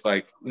be just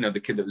like, the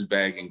kid that was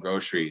bagging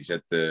groceries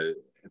at the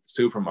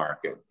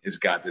supermarket has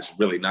got this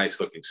really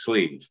nice looking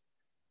sleeve,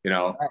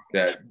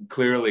 that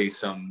clearly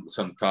some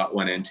thought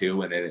went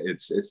into, and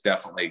it's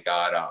definitely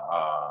got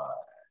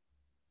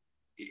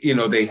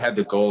they had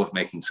the goal of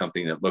making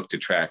something that looked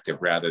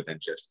attractive rather than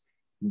just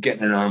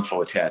getting an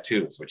armful of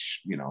tattoos,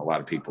 which, a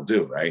lot of people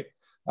do. Right.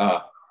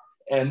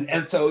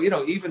 And so,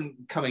 even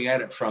coming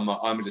at it from,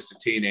 I'm just a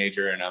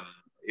teenager and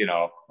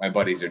my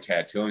buddies are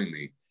tattooing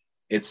me,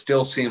 it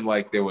still seemed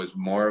like there was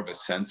more of a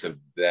sense of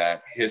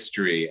that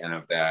history and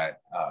of that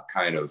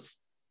kind of,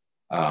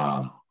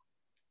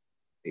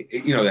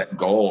 that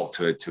goal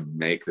to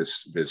make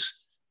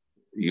this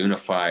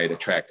unified,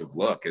 attractive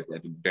look at the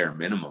bare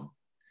minimum,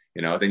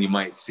 than you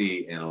might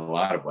see in a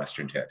lot of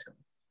Western tattooing.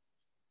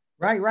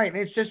 Right.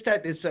 It's just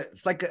that it's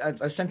like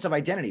a sense of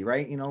identity,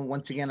 right?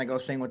 Once again, like I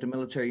was saying with the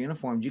military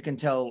uniforms, you can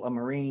tell a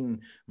Marine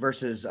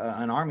versus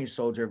an Army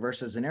soldier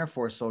versus an Air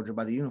Force soldier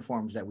by the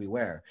uniforms that we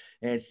wear.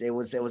 It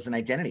was an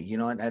identity,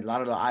 and a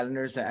lot of the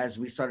Islanders, as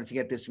we started to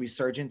get this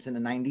resurgence in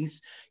the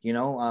 90s, in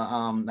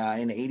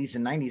the 80s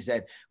and 90s,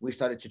 that we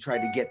started to try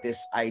to get this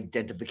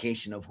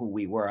identification of who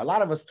we were. A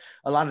lot of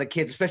the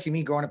kids, especially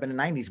me growing up in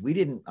the 90s, we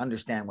didn't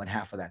understand what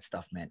half of that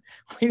stuff meant.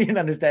 We didn't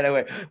understand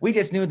it. We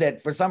just knew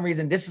that for some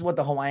reason, this is what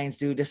the Hawaiians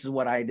do. This is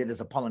what I did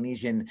as a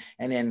Polynesian.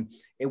 And then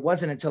it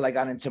wasn't until I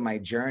got into my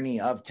journey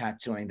of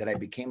tattooing that I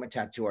became a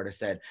tattoo artist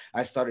that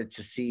I started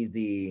to see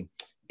the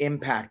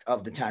impact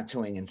of the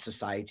tattooing in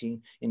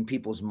society, in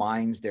people's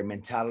minds, their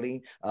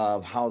mentality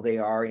of how they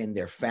are in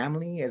their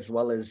family as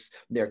well as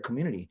their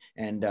community,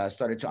 and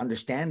started to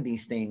understand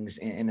these things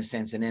in a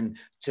sense, and then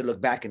to look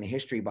back in the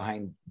history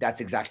behind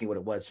that's exactly what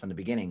it was from the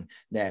beginning,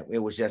 that it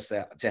was just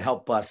to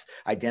help us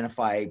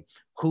identify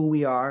who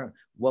we are,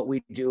 what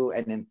we do,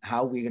 and then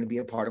how we're going to be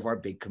a part of our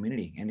big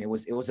community. And it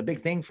was a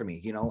big thing for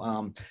me,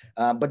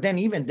 but then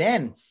even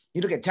then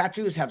you look at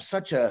tattoos have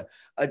such a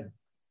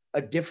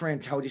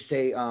different, how would you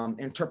say,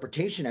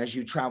 interpretation as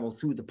you travel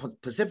through the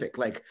Pacific.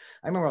 Like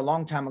I remember a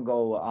long time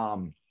ago,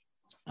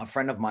 a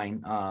friend of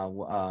mine,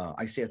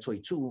 Isaiah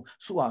Toitu,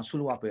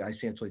 Suluape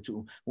Isaiah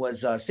Toitu,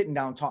 was sitting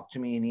down, talked to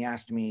me, and he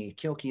asked me,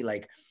 Kyoki,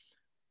 like,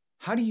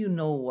 how do you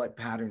know what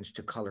patterns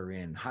to color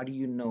in? How do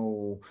you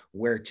know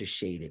where to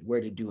shade it, where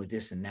to do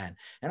this and that?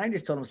 And I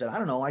just told him, I said, I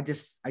don't know. I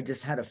just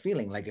had a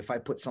feeling like if I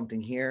put something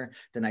here,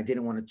 then I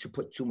didn't want it to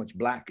put too much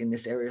black in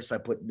this area. So I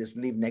put this,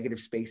 leave negative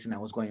space, and I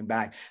was going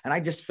back. And I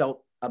just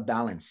felt a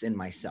balance in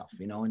myself,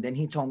 And then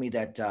he told me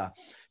that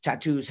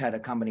tattoos had a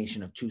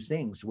combination of two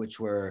things, which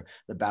were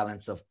the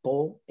balance of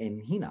Po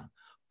and Hina.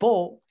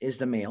 Po is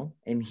the male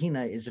and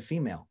Hina is the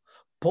female.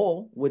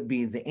 Po would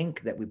be the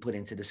ink that we put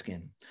into the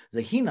skin.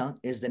 The Hina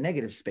is the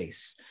negative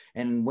space.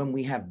 And when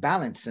we have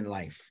balance in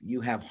life,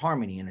 you have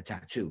harmony in a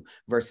tattoo,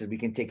 versus we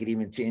can take it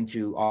even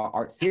into our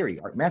art theory,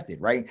 art method,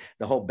 right?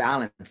 The whole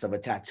balance of a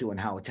tattoo and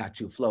how a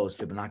tattoo flows,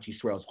 Fibonacci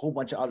swirls, a whole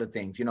bunch of other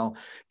things,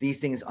 these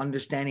things,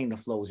 understanding the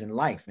flows in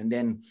life. And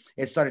then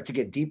it started to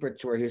get deeper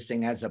to where he was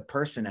saying, as a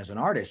person, as an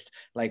artist,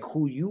 like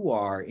who you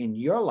are in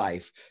your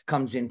life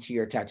comes into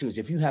your tattoos.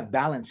 If you have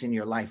balance in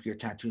your life, your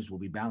tattoos will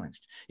be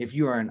balanced. If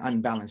you are an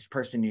unbalanced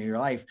person in your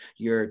life,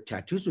 your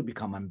tattoos will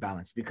become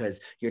unbalanced, because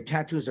your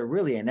tattoos are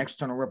really an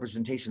external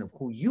representation of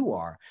who you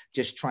are,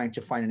 just trying to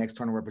find an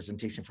external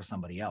representation for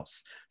somebody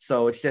else.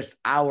 So it's just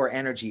our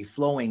energy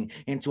flowing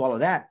into all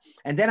of that.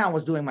 And then I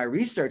was doing my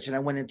research and I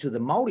went into the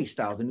Maori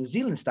style, the New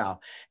Zealand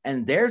style,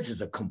 and theirs is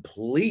a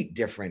complete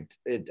different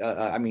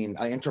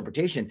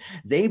interpretation.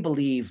 They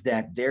believe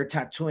that their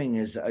tattooing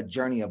is a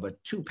journey of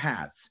two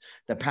paths,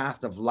 the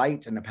path of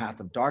light and the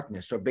path of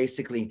darkness. So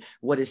basically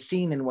what is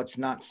seen and what's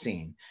not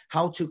seen,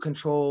 how to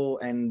control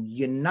and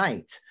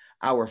unite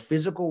our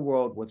physical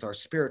world with our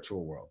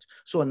spiritual world.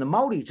 So in the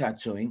Maori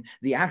tattooing,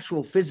 the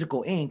actual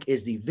physical ink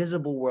is the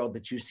visible world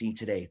that you see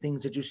today,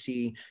 things that you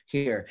see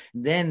here.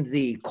 Then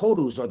the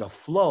korus, or the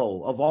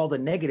flow of all the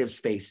negative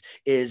space,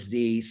 is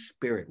the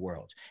spirit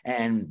world.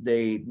 And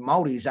the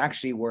Maoris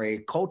actually were a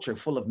culture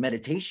full of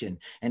meditation,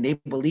 and they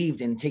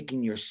believed in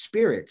taking your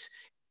spirit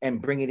and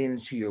bring it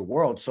into your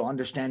world. So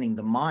understanding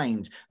the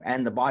mind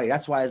and the body.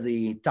 That's why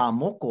the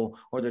ta'amoko,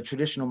 or the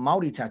traditional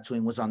Maori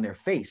tattooing, was on their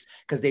face,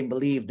 because they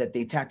believed that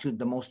they tattooed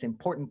the most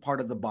important part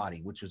of the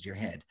body, which was your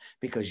head,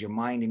 because your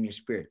mind and your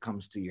spirit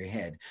comes through your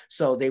head.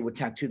 So they would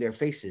tattoo their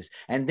faces.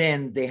 And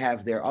then they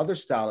have their other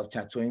style of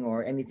tattooing,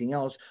 or anything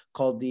else,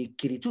 called the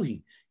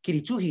kirituhi.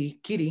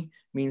 Kirituhi, kiri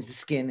means the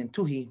skin, and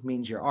tuhi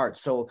means your art.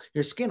 So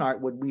your skin art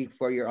would be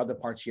for your other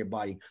parts of your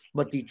body.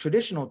 But the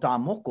traditional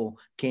tamoko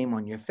came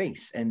on your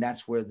face, and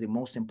that's where the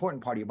most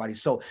important part of your body.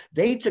 So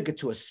they took it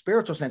to a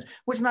spiritual sense,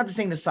 which is not to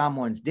say the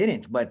Samoans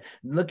didn't, but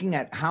looking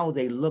at how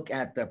they look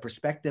at the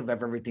perspective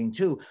of everything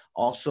too,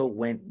 also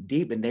went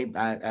deep, and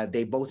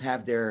they both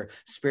have their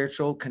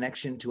spiritual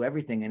connection to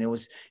everything.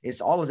 And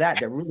it's all of that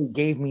that really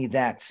gave me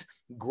that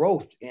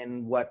growth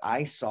in what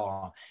I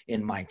saw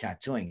in my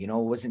tattooing. It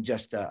wasn't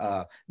just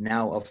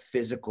now a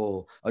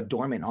physical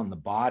adornment on the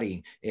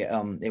body.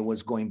 It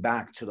was going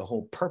back to the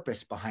whole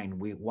purpose behind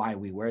why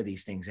we wear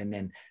these things, and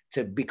then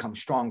to become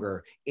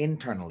stronger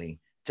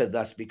internally, to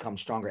thus become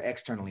stronger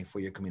externally for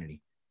your community.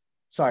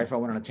 Sorry if I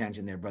went on a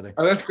tangent there, brother.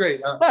 Oh, that's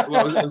great. Well,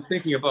 I was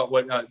thinking about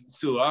what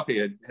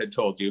Sulapi had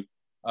told you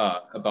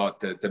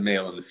about the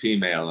male and the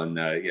female,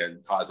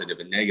 and positive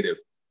and negative.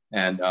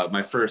 And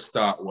my first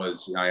thought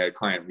was, I had a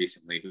client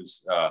recently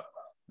who's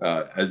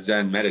a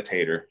Zen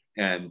meditator,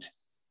 and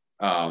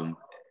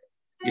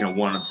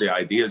one of the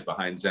ideas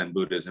behind Zen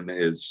Buddhism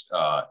is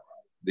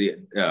the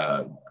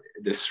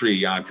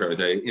Sri Yantra,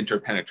 the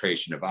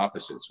interpenetration of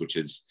opposites, which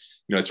is,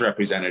 it's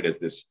represented as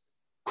this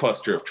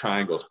cluster of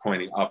triangles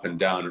pointing up and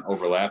down and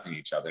overlapping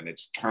each other, and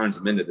it turns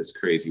them into this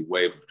crazy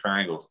wave of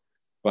triangles.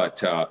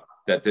 But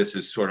that this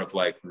is sort of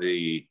like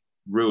the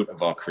root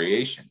of all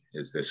creation,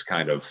 is this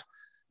kind of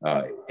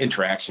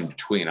interaction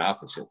between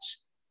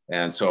opposites.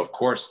 And so, of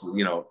course,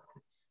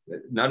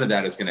 none of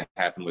that is going to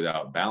happen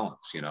without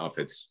balance.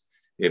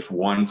 If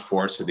one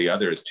force or the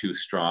other is too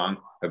strong,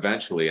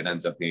 eventually it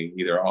ends up being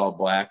either all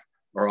black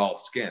or all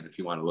skin, if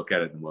you want to look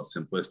at it in the most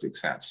simplistic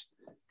sense.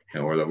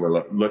 And we're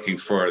looking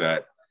for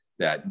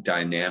that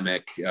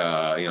dynamic,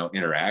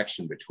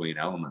 interaction between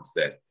elements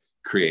that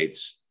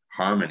creates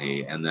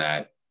harmony, and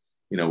that,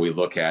 we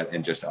look at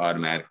and just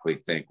automatically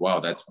think, wow,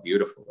 that's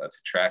beautiful, that's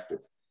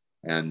attractive.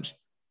 And,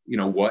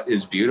 what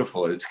is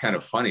beautiful, it's kind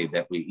of funny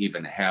that we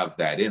even have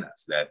that in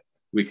us, that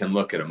we can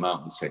look at a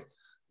mountain and say,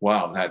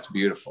 wow, that's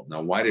beautiful.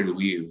 Now, why did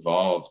we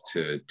evolve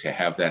to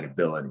have that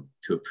ability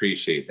to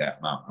appreciate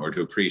that mountain, or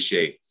to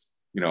appreciate,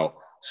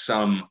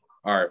 some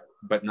art,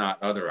 but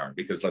not other art?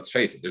 Because let's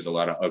face it, there's a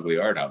lot of ugly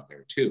art out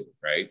there too,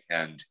 right?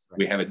 And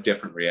we have a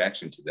different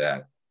reaction to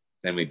that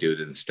than we do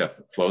to the stuff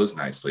that flows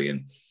nicely.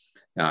 And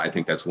I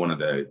think that's one of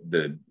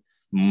the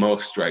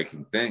most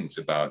striking things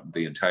about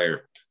the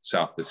entire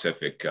South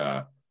Pacific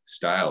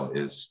style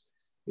is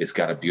it's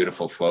got a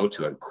beautiful flow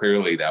to it.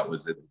 Clearly, that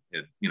was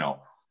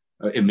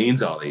it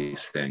means all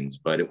these things,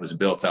 but it was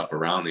built up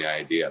around the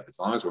idea of, as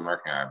long as we're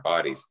marking our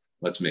bodies,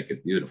 let's make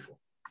it beautiful.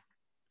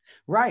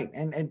 Right.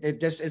 And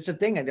it's a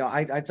thing.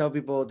 I tell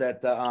people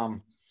that,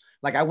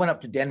 like, I went up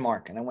to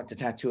Denmark, and I went to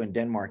tattoo in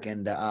Denmark,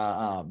 and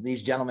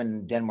these gentlemen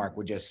in Denmark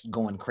were just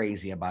going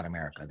crazy about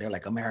America. They're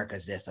like,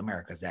 America's this,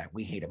 America's that.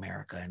 We hate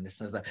America. And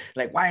this is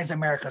like, why is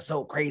America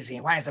so crazy?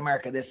 Why is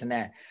America this and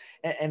that?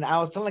 And I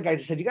was telling the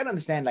guys, I said, you got to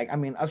understand,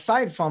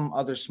 aside from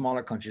other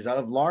smaller countries, out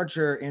of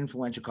larger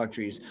influential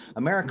countries,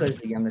 America is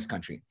the youngest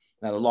country.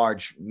 Not a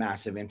large,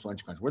 massive,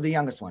 influential country. We're the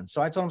youngest one.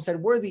 So I told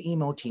him, we're the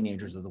emo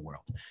teenagers of the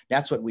world.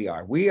 That's what we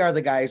are. We are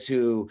the guys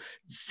who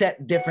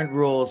set different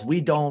rules. We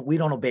don't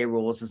obey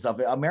rules and stuff.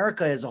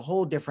 America is a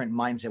whole different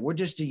mindset. We're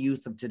just the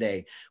youth of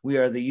today. We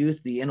are the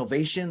youth, the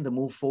innovation, the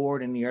move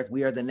forward in the earth.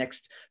 We are the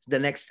next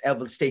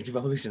stage of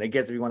evolution, I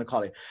guess, if you want to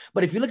call it.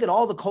 But if you look at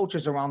all the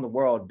cultures around the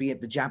world, be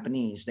it the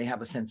Japanese, they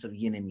have a sense of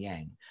yin and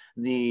yang.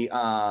 The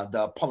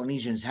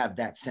Polynesians have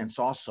that sense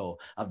also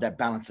of that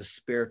balance of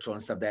spiritual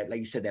and stuff, that, like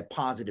you said, that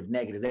positive,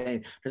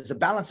 negative. There's a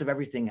balance of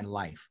everything in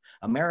life.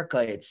 America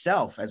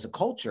itself as a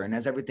culture and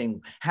as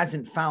everything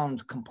hasn't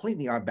found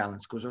completely our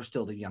balance, because we're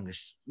still the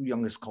youngest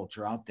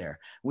culture out there.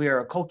 We are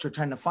a culture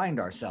trying to find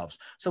ourselves.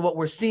 So what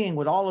we're seeing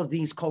with all of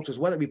these cultures,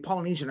 whether it be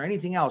Polynesian or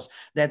anything else,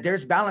 that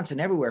there's balance in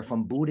everywhere,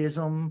 from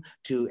Buddhism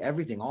to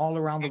everything all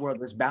around the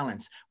world. There's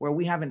balance where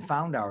we haven't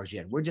found ours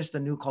yet. We're just a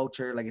new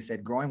culture, like I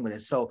said, growing with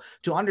it. So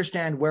to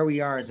understand where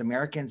we are as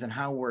Americans and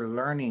how we're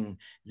learning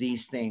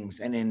these things,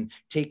 and then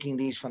taking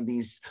these from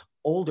these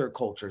older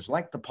cultures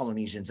like the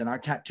Polynesians and our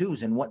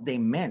tattoos and what they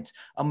meant,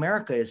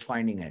 America is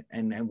finding it,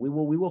 and we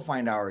will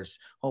find ours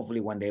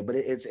hopefully one day. But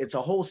it's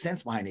a whole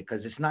sense behind it,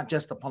 because it's not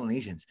just the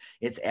Polynesians,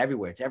 it's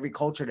everywhere. It's every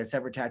culture that's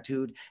ever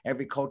tattooed,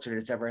 every culture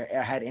that's ever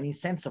had any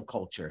sense of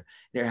culture.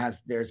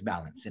 There's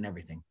balance in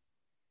everything.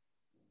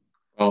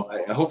 Well,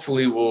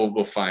 hopefully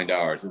we'll find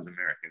ours as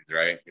Americans,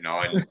 right? And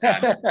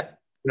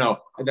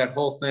that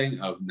whole thing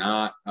of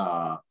not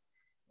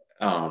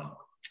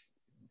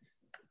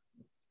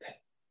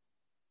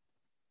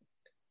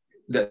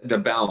the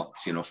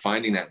balance,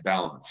 finding that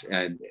balance.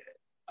 And,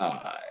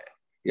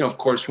 of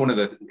course, one of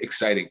the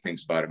exciting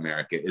things about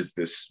America is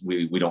this,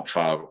 we don't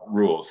follow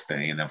rules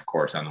thing. And of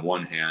course, on the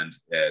one hand,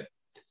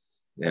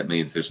 that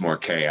means there's more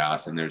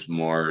chaos and there's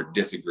more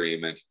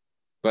disagreement.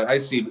 But I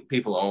see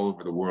people all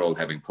over the world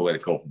having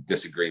political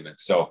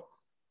disagreements. So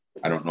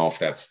I don't know if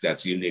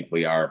that's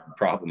uniquely our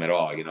problem at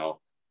all,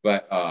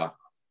 but,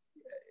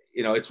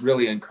 it's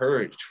really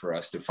encouraged for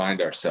us to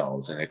find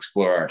ourselves and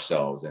explore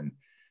ourselves. And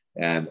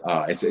And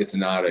it's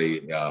not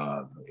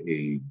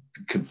a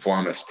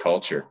conformist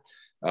culture,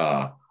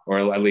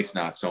 or at least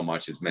not so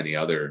much as many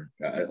other.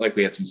 Like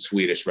we had some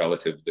Swedish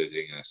relatives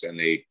visiting us, and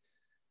they,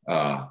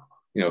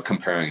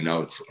 comparing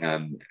notes,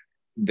 and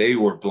they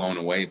were blown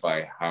away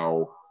by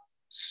how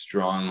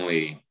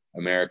strongly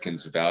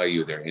Americans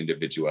value their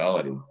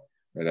individuality.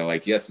 Where they're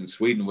like, yes, in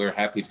Sweden we're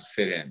happy to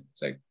fit in.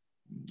 It's like,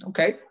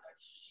 okay,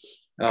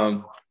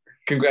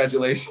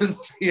 congratulations,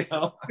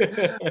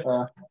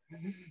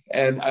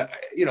 and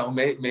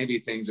maybe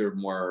things are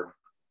more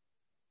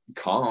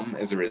calm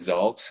as a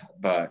result,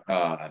 but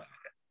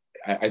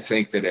I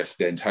think that if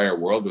the entire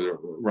world would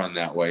run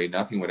that way,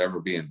 nothing would ever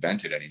be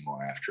invented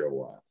anymore after a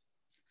while.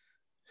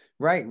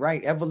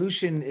 Right.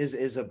 Evolution is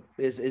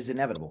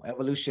inevitable.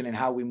 Evolution and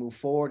how we move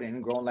forward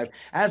and grow in life,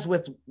 as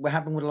with what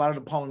happened with a lot of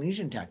the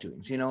Polynesian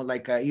tattooings.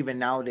 Even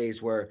nowadays,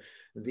 where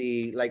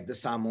the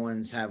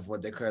Samoans have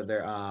what they call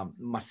their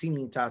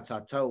masinita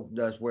tattoo,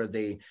 does where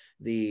the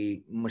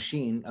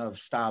machine of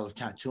style of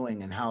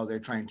tattooing and how they're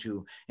trying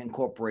to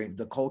incorporate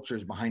the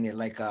cultures behind it.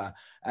 I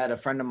had a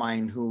friend of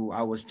mine who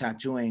I was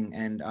tattooing,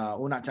 and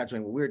not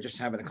tattooing, but we were just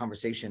having a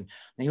conversation,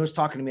 and he was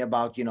talking to me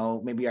about,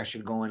 maybe I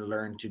should go and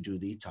learn to do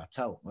the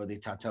tattoo,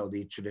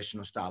 the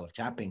traditional style of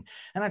tapping.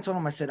 And I told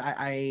him, I said,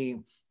 I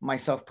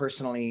myself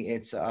personally,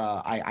 it's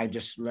I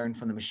just learned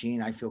from the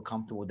machine. I feel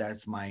comfortable,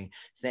 that's my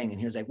thing. And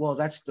he was like, well,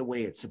 that's the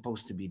way it's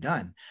supposed to be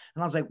done.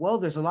 And I was like, well,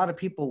 there's a lot of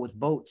people with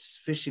boats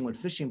fishing with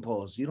fishing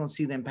poles. You don't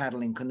see them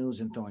paddling canoes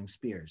and throwing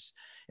spears.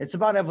 It's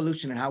about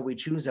evolution and how we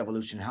choose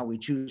evolution, how we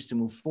choose to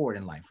move forward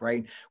in life,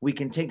 right? We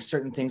can take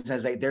certain things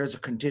as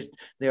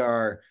there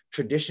are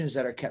traditions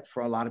that are kept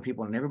for a lot of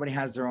people, and everybody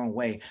has their own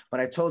way.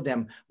 But I told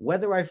them,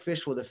 whether I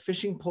fish with a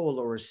fishing pole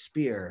or a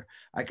spear,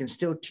 I can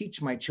still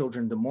teach my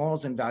children the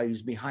morals and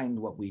values behind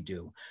what we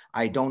do.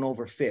 I don't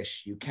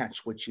overfish. You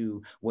catch what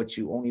you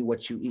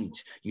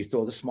eat. You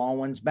throw the small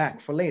ones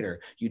back for later.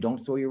 You don't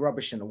throw your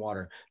rubbish in the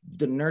water.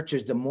 The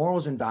nurtures the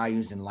morals and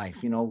values in life.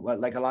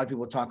 Like a lot of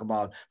people talk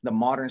about the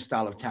modern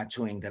style of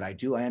tattooing that I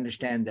do. I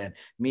understand that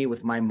me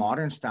with my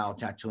modern style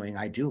tattooing,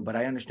 I do, but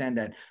I understand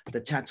that the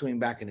tattooing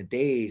back in the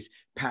days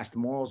passed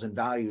morals and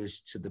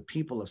values to the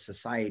people of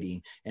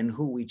society and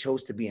who we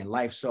chose to be in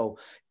life. So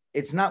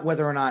it's not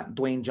whether or not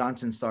Dwayne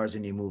Johnson stars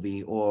in your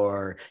movie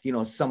or,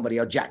 somebody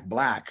else, Jack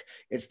Black.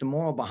 It's the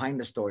moral behind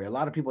the story. A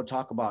lot of people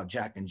talk about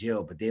Jack and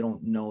Jill, but they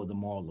don't know the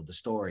moral of the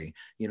story.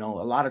 A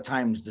lot of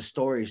times the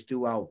stories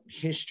throughout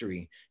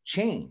history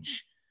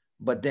change.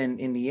 But then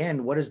in the end,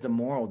 what is the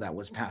moral that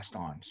was passed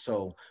on?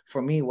 So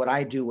for me, what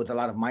I do with a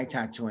lot of my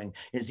tattooing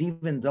is,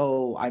 even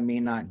though I may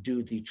not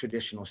do the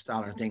traditional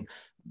style or thing,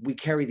 we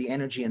carry the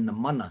energy and the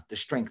mana, the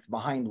strength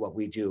behind what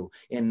we do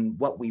and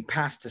what we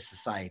pass to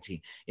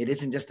society. It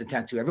isn't just a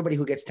tattoo. Everybody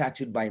who gets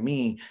tattooed by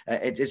me,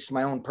 it's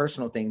my own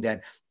personal thing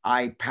that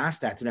I pass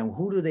that to them.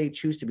 Who do they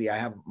choose to be? I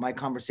have my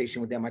conversation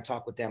with them. I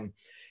talk with them.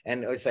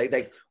 And it's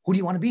like, who do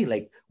you want to be?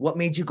 Like, what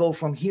made you go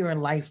from here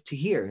in life to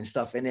here and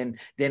stuff? And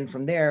then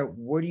from there,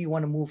 where do you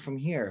want to move from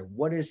here?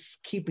 What is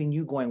keeping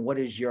you going? What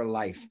is your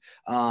life?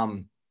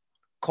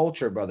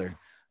 Culture, brother.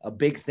 A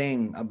big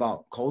thing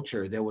about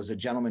culture. There was a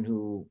gentleman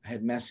who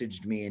had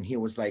messaged me, and he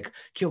was like,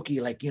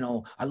 Kyoki,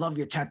 I love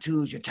your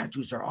tattoos. Your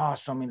tattoos are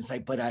awesome. And it's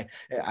like, but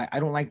I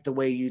don't like the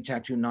way you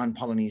tattoo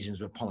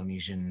non-Polynesians with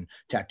Polynesian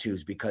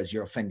tattoos because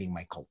you're offending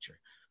my culture.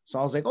 So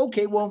I was like,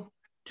 okay, well,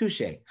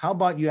 touche. How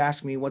about you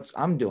ask me what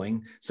I'm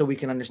doing so we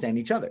can understand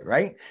each other,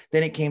 right?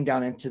 Then it came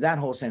down into that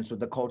whole sense with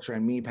the culture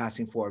and me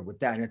passing forward with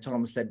that. And I told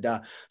him, I said,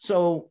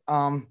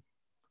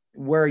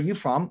 where are you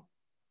from?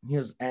 He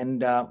was,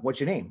 and what's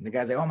your name? The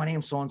guy's like, oh, my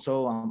name's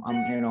so-and-so.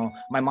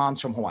 My mom's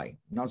from Hawaii.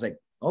 And I was like,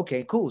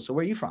 okay, cool. So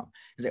where are you from?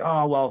 He's like,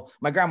 oh, well,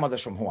 my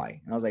grandmother's from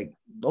Hawaii. And I was like,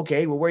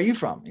 okay, well, where are you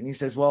from? And he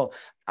says, well,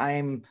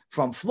 I'm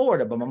from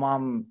Florida, but my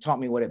mom taught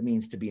me what it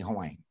means to be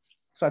Hawaiian.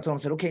 So I told him,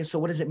 I said, okay, so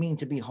what does it mean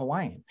to be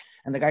Hawaiian?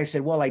 And the guy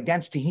said, well, I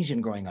danced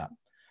Tahitian growing up.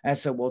 And I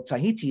said, well,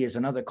 Tahiti is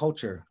another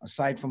culture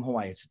aside from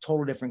Hawaii. It's a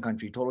total different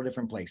country, total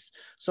different place.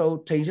 So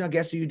Tahitian, I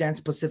guess you dance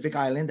Pacific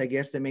Island. I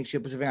guess that makes you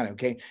a Pacific Island.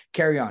 Okay,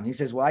 carry on. He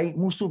says, well, I eat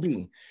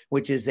musubi,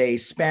 which is a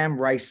spam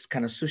rice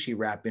kind of sushi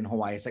wrap in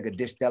Hawaii. It's like a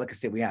dish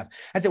delicacy we have.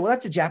 I said, well,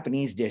 that's a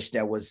Japanese dish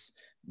that was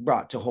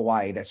brought to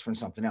Hawaii. That's from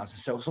something else.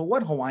 So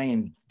what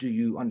Hawaiian do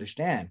you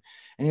understand?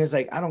 And he was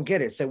like, I don't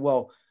get it. I said,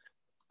 well,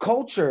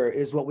 culture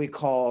is what we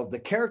call the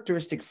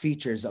characteristic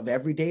features of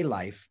everyday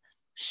life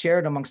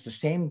shared amongst the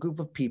same group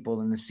of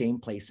people in the same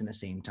place in the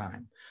same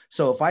time.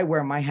 So if I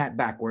wear my hat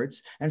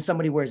backwards and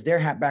somebody wears their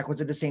hat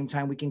backwards at the same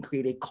time, we can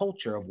create a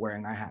culture of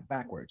wearing our hat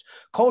backwards.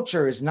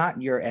 Culture is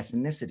not your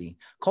ethnicity.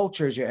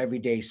 Culture is your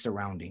everyday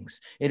surroundings.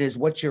 It is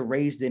what you're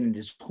raised in. It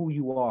is who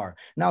you are.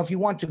 Now, if you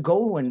want to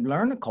go and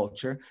learn a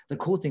culture, the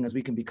cool thing is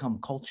we can become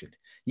cultured.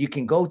 You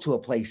can go to a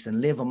place and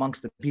live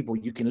amongst the people.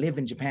 You can live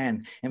in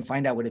Japan and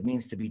find out what it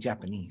means to be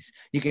Japanese.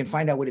 You can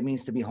find out what it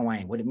means to be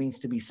Hawaiian, what it means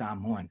to be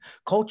Samoan.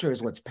 Culture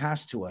is what's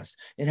passed to us.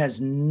 It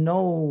has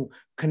no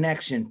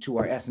connection to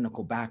our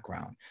ethnical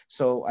background.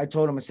 So I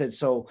told him, I said,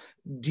 so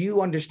do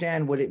you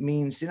understand what it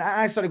means? And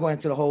I started going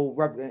into the whole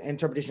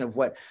interpretation of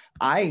what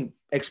I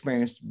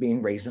experienced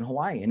being raised in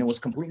Hawaii, and it was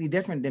completely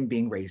different than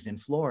being raised in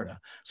Florida.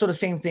 So the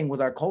same thing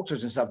with our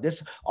cultures and stuff.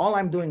 This, all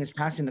I'm doing is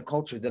passing the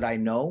culture that I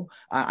know.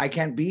 I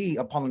can't be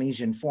a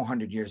Polynesian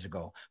 400 years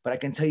ago, but I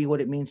can tell you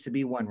what it means to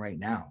be one right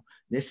now.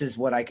 This is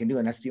what I can do.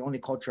 And that's the only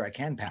culture I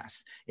can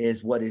pass,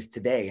 is what is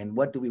today. And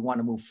what do we want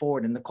to move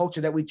forward in the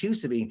culture that we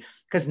choose to be?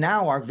 Because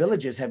now our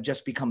villages have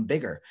just become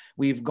bigger.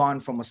 We've gone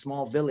from a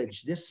small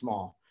village, this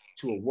small,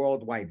 to a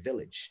worldwide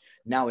village.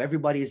 Now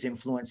everybody is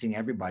influencing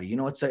everybody. You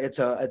know, it's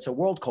a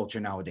world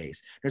culture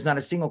nowadays. There's not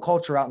a single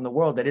culture out in the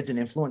world that isn't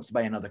influenced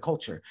by another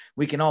culture.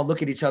 We can all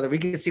look at each other. We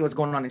can see what's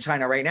going on in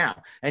China right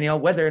now. And, you know,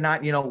 whether or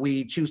not, you know,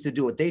 we choose to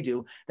do what they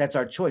do, that's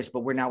our choice.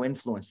 But we're now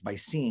influenced by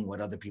seeing what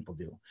other people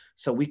do.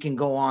 So we can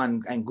go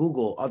on and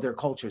Google other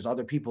cultures,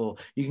 other people.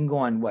 You can go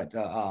on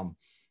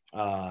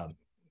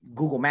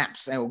Google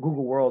Maps and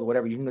Google World,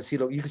 whatever. You can see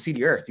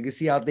the earth. You can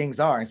see how things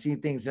are and see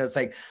things. That's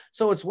like,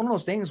 so it's one of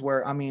those things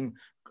where, I mean,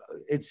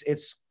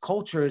 it's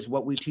culture is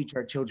what we teach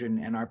our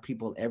children and our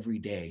people every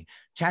day.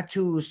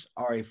 Tattoos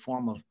are a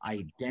form of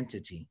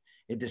identity.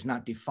 It does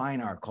not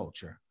define our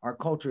culture. Our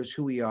culture is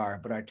who we are,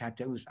 but our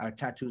tattoos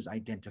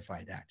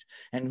identify that.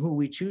 And who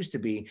we choose to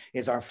be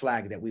is our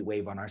flag that we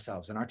wave on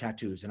ourselves and our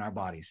tattoos and our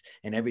bodies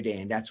and every day.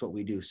 And that's what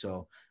we do.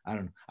 So I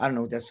don't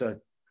know. That's a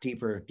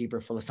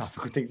deeper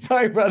philosophical thing.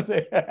 Sorry,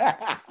 brother.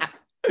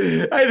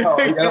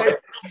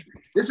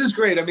 This is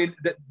great. I mean,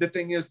 the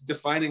thing is,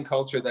 defining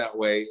culture that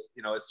way,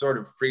 you know, it sort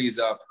of frees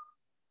up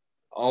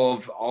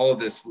all of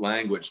this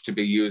language to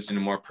be used in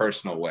a more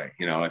personal way.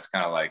 You know, it's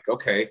kind of like,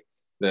 okay,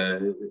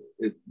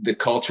 the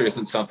culture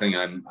isn't something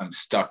I'm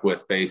stuck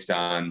with based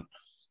on,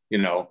 you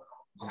know,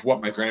 what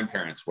my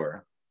grandparents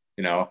were,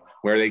 you know,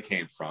 where they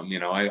came from. You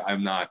know,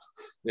 I'm not,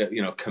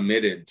 you know,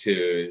 committed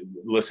to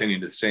listening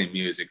to the same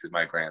music as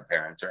my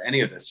grandparents or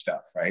any of this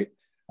stuff, right?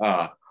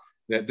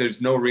 That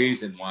there's no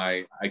reason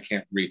why I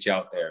can't reach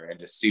out there and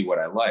just see what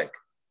I like.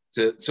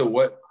 So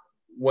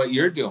what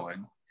you're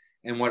doing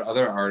and what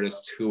other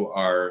artists who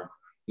are,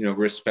 you know,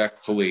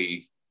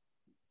 respectfully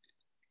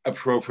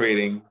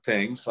appropriating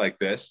things like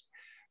this,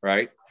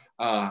 right?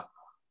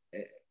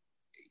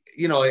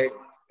 You know,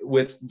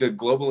 with the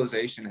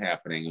globalization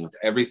happening, with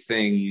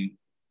everything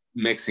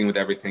mixing with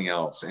everything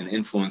else and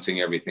influencing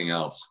everything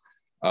else,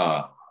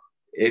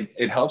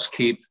 it helps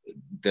keep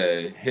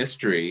the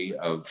history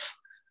of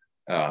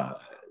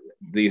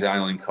these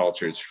island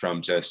cultures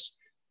from just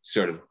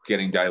sort of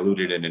getting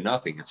diluted into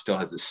nothing. It still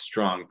has this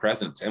strong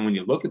presence. And when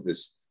you look at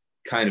this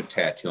kind of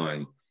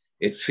tattooing,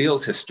 it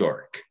feels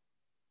historic.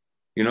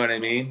 You know what I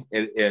mean?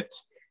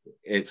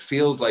 It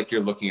feels like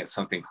you're looking at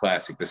something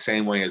classic, the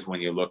same way as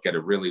when you look at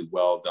a really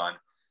well done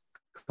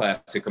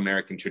classic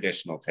American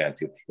traditional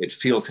tattoo. It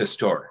feels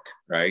historic,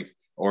 right?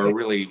 Or a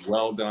really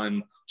well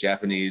done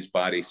Japanese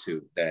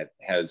bodysuit that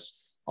has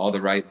all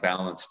the right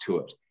balance to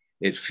it.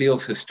 It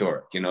feels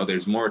historic. You know,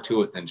 there's more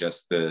to it than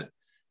just the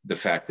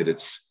fact that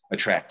it's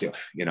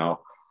attractive, you know.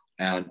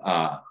 And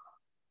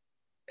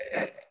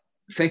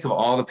think of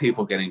all the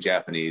people getting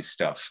Japanese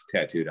stuff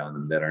tattooed on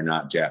them that are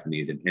not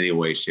Japanese in any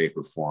way, shape,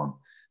 or form.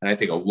 And I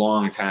think a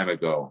long time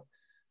ago,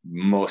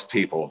 most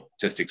people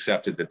just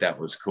accepted that that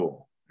was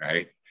cool,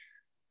 right?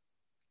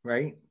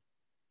 Right.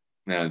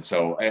 And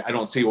so I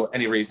don't see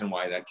any reason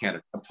why that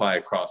can't apply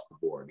across the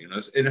board, you know,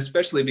 and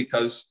especially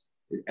because,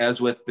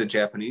 as with the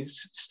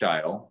Japanese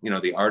style, you know,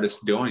 the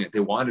artists doing it, they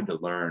wanted to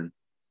learn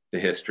the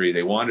history,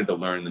 they wanted to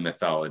learn the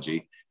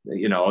mythology.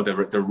 You know,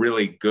 they're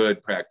really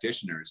good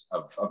practitioners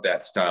of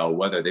that style,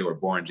 whether they were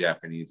born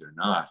Japanese or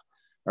not,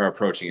 are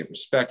approaching it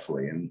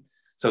respectfully. And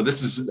so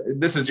this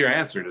is your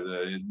answer to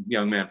the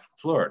young man from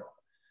Florida.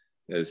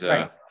 Is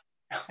right.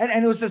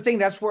 And it was the thing,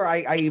 that's where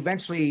I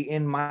eventually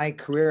in my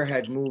career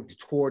had moved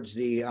towards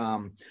the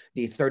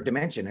third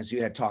dimension, as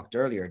you had talked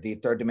earlier, the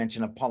third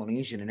dimension of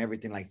Polynesian and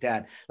everything like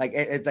that. Like,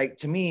 it's like,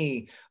 to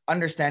me,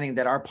 understanding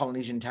that our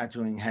Polynesian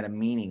tattooing had a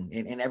meaning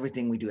in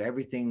everything we do,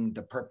 everything,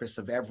 the purpose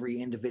of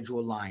every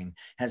individual line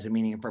has a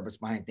meaning and purpose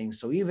behind things.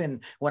 So even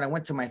when I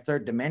went to my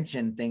third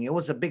dimension thing, it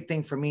was a big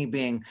thing for me,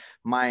 being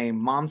my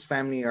mom's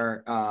family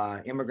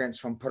are immigrants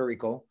from Puerto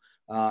Rico,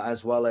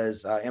 as well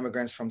as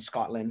immigrants from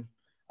Scotland.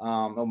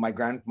 My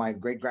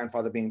great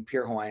grandfather being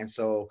pure Hawaiian.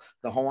 So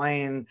the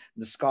Hawaiian,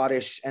 the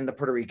Scottish, and the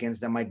Puerto Ricans.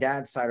 Then my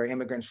dad's side are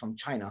immigrants from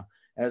China,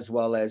 as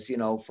well as, you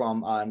know,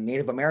 from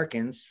Native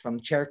Americans,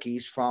 from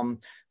Cherokees, from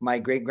my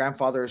great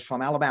grandfather is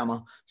from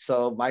Alabama.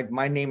 So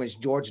my name is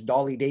George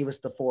Dolly Davis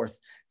IV.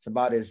 It's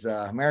about as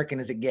American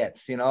as it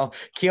gets, you know.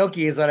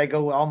 Keoki is what I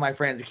go with all my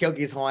friends. Keoki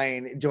is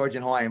Hawaiian,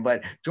 Georgian Hawaiian,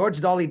 but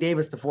George Dolly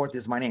Davis IV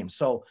is my name.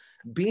 So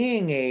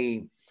being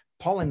a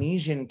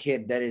Polynesian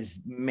kid that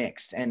is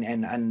mixed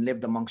and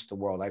lived amongst the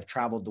world. I've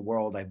traveled the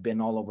world. I've been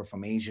all over,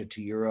 from Asia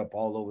to Europe,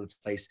 all over the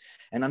place,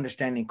 and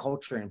understanding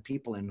culture and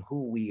people and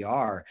who we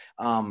are.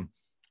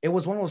 It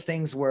was one of those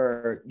things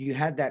where you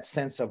had that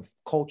sense of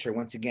culture,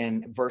 once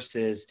again,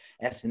 versus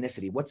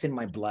ethnicity. What's in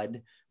my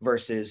blood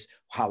versus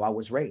how I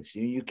was raised.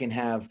 You can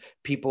have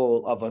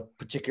people of a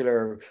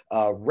particular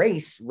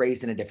race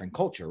raised in a different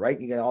culture, right?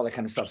 You get all that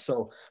kind of stuff.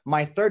 So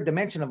my third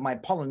dimension of my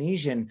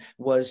Polynesian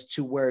was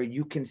to where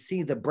you can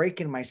see the break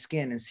in my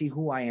skin and see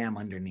who I am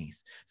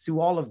underneath.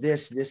 Through all of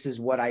this, this is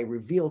what I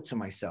revealed to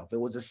myself. It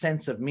was a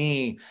sense of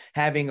me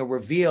having a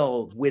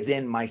reveal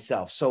within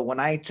myself. So when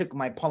I took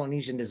my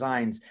Polynesian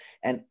designs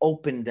and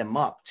opened them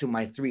up to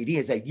my 3D,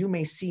 is that you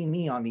may see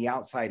me on the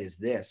outside as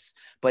this,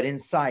 but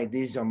inside,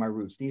 these are my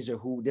roots. This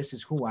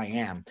is who I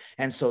am.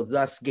 And so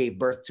thus gave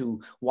birth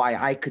to why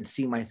I could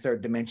see my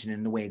third dimension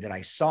in the way that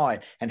I saw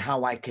it and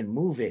how I can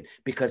move it,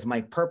 because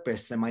my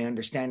purpose and my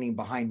understanding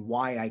behind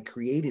why I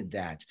created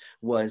that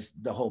was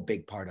the whole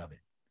big part of it.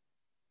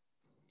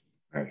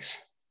 Nice.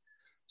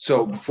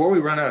 So before we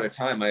run out of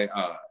time, I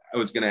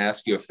was going to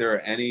ask you if there are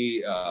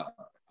any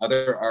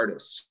other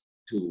artists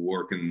who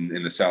work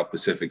in the South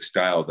Pacific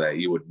style that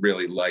you would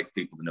really like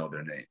people to know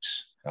their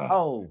names.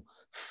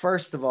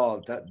 First of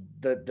all,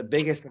 the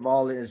biggest of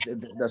all is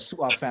the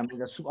Su'a family,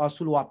 the Su'a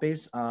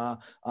Suluapes, Su'a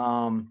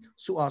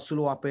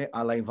Suluape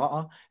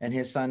Alaiva'a, and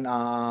his son,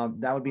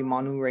 that would be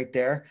Manu right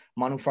there.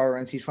 Manu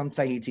Farens, he's from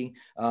Tahiti.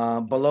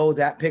 Below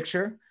that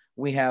picture,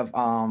 we have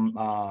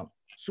Su'a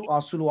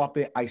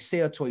Suluape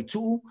Isaiah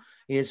Toitu.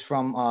 He is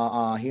from,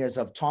 he is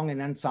of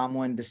Tongan and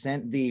Samoan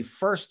descent, the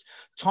first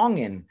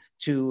Tongan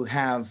to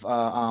have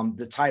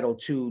the title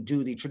to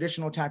do the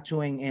traditional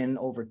tattooing in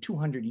over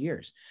 200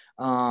 years.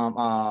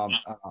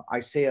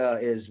 Isaiah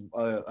is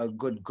a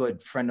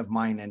good friend of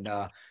mine, and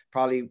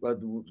probably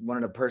one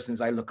of the persons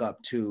I look up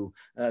to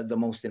the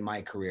most in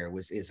my career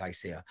is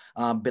Isaiah.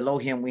 Below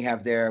him, we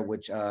have there,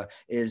 which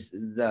is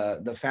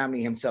the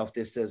family himself.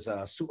 This is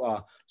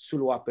Su'a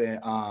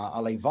Suluape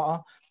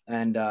Alaiva'a.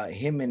 And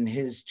him and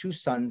his two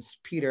sons,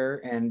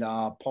 Peter and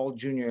Paul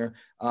Jr.,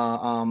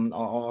 are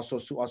also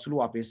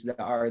Suluapis, that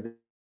are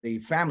the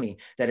family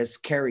that has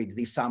carried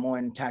the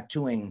Samoan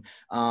tattooing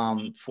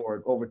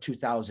for over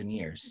 2,000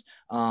 years.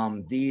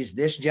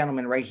 This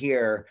gentleman right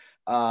here,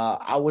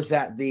 I was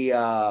at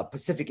the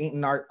Pacific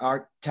Eaton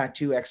Art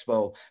Tattoo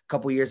Expo a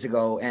couple years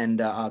ago, and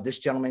this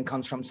gentleman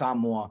comes from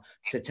Samoa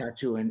to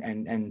tattoo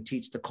and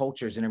teach the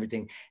cultures and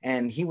everything.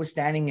 And he was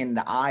standing in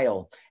the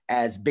aisle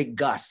as Big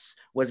Gus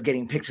was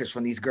getting pictures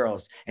from these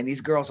girls. And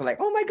these girls are like,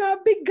 oh my God,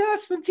 Big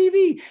Gus from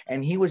TV.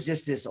 And he was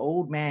just this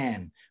old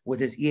man with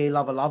his EA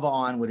Lava Lava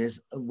on, with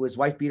his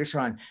wife Peter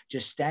on,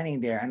 just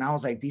standing there. And I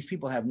was like, these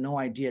people have no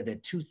idea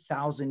that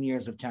 2,000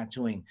 years of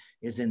tattooing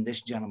is in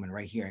this gentleman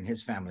right here and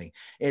his family.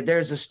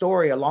 There's a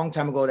story a long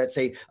time ago that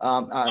say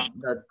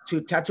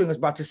tattooing was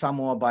brought to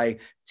Samoa by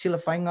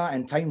Tilafainga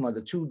and Taima,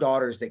 the two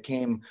daughters that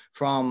came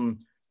from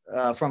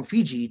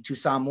Fiji to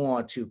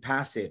Samoa to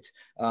pass it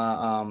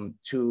and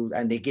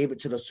they gave it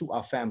to the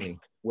Su'a family,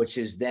 which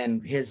is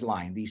then his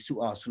line, the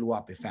Su'a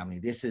Suluape family.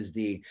 This is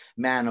the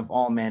man of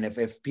all men.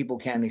 If people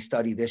can, they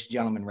study this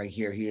gentleman right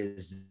here. He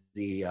is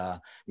the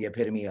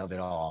epitome of it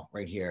all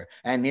right here,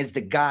 and is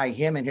the guy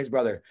him and his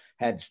brother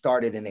had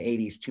started in the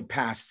 80s to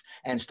pass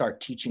and start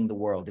teaching the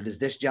world. It is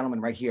this gentleman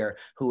right here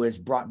who has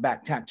brought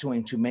back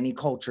tattooing to many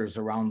cultures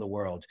around the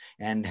world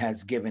and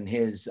has given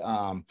his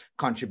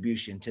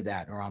contribution to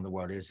that around the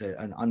world. It is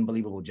an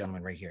unbelievable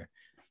gentleman right here.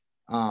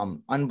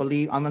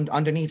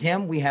 Underneath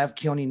him, we have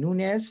Keone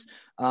Nunez,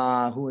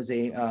 who is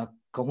a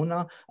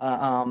kahuna,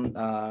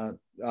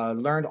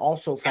 learned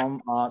also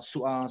from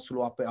Su'a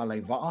Suluape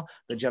Alaiva'a,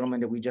 the gentleman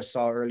that we just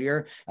saw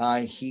earlier.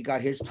 He got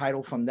his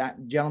title from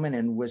that gentleman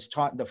and was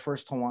taught the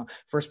first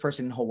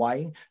person in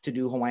Hawaii to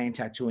do Hawaiian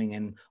tattooing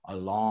in a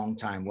long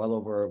time, well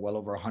over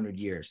 100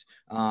 years.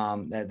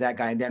 That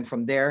guy. And then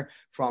from there,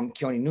 from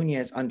Keone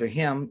Nunez, under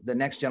him, the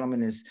next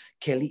gentleman is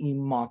Keli'i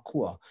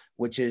Makua,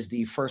 which is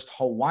the first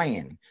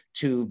Hawaiian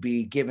to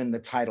be given the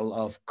title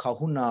of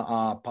Kahuna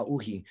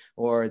Pauhi,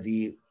 or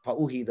the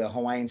Pauhi, the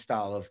Hawaiian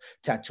style of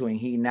tattooing.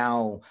 He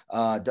now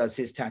does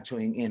his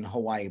tattooing in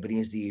Hawaii, but he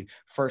is the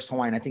first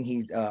Hawaiian. I think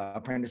he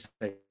apprenticed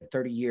 20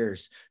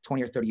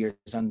 or 30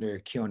 years under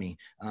Keone,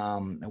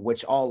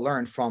 which all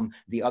learned from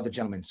the other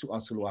gentleman,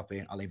 Su'a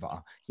Suluape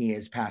Alaiva'a. He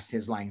has passed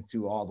his line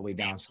through all the way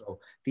down. So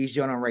these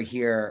gentlemen right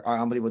here are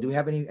unbelievable. Do we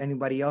have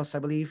anybody else, I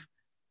believe,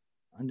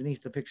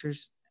 underneath the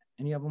pictures?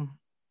 Any of them?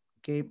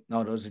 Okay,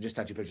 no, those are just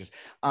tattoo pictures.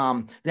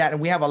 That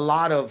we have a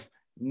lot of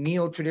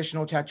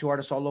neo-traditional tattoo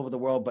artists all over the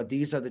world, but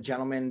these are the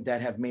gentlemen that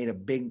have made a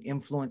big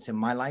influence in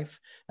my life,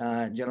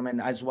 gentlemen,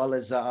 as well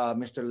as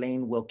Mr.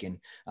 Lane Wilkin.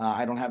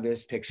 I don't have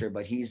his picture,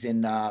 but he's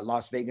in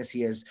Las Vegas.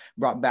 He has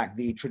brought back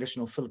the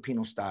traditional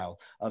Filipino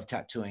style of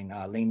tattooing.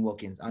 Lane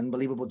Wilkins,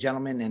 unbelievable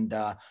gentleman, and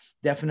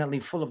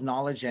definitely full of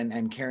knowledge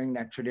and carrying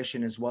that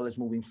tradition as well as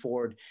moving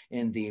forward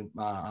in the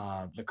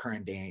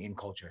current day in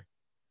culture.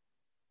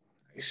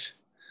 Nice.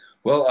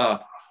 Well,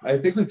 I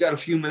think we've got a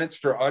few minutes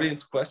for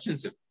audience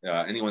questions. If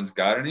anyone's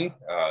got any,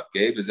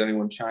 Gabe, has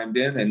anyone chimed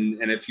in?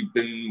 And if you've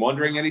been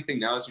wondering anything,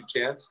 now's your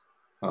chance.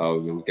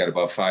 We've got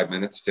about 5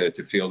 minutes to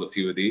field a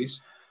few of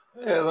these.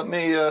 Yeah, let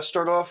me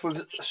start off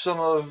with some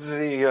of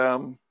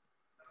the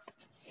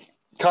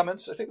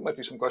comments. I think there might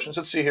be some questions.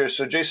 Let's see here.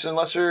 So Jason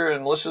Lesser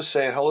and Melissa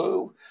say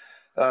hello.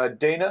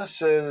 Dana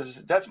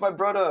says, "That's my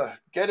brother.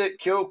 Get it,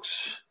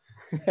 Kyoks."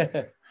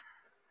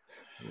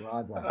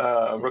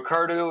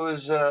 Ricardo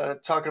is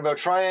talking about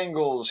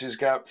triangles. He's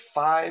got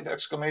 5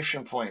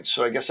 exclamation points.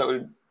 So I guess that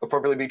would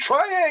appropriately be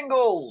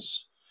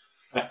triangles.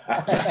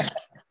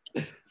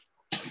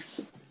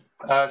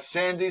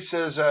 Sandy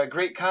says,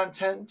 "Great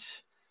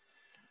content.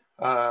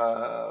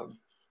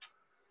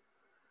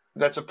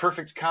 That's a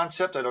perfect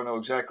concept. I don't know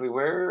exactly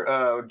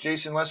where."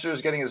 Jason Lesser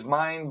is getting his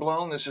mind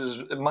blown. This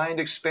is mind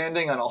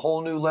expanding on a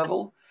whole new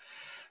level.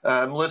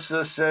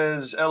 Melissa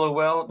says,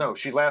 "LOL." No,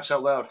 she laughs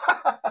out loud.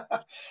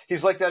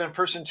 He's like that in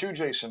person too,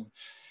 Jason.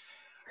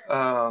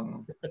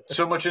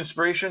 So much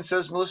inspiration,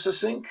 says Melissa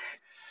Sink.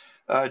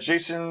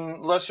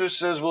 Jason Lesser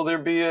says, "Will there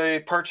be a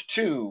part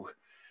 2?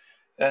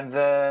 And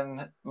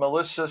then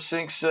Melissa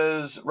Sink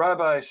says,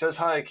 "Rabbi says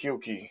hi,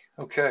 Kyoki."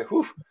 Okay.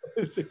 Whew.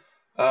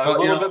 A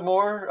little bit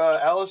more.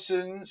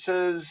 Allison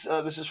says,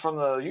 this is from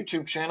the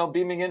YouTube channel,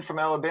 beaming in from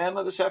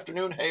Alabama this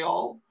afternoon. Hey,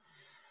 all.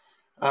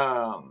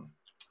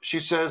 She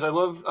says, "I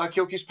love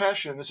Kyoki's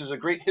passion. This is a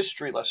great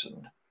history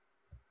lesson."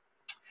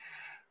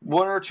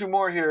 1 or 2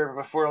 more here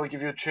before I'll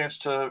give you a chance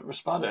to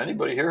respond to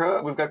anybody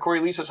here. We've got Corey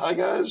Lee says, "Hi,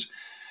 guys."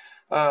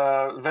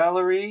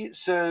 Valerie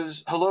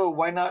says, "Hello,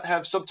 why not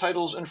have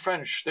subtitles in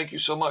French? Thank you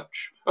so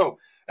much." Oh,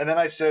 and then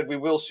I said, "We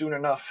will soon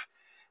enough."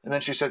 And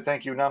then she said,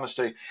 "Thank you,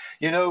 namaste."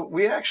 You know,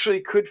 we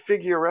actually could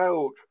figure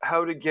out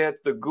how to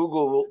get the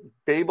Google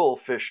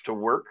Babelfish to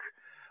work.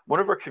 One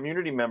of our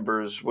community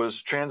members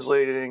was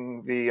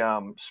translating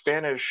the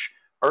Spanish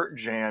art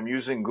jam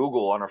using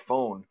Google on her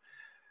phone.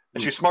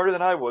 And she's smarter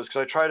than I was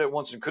because I tried it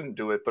once and couldn't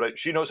do it, but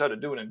she knows how to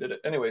do it and did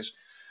it. Anyways,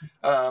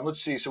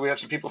 let's see. So we have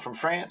some people from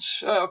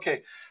France.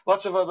 Okay.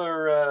 Lots of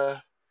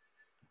other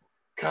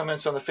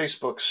comments on the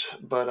Facebooks,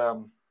 but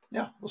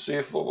yeah, we'll see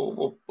if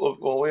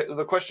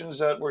the questions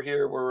that were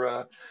here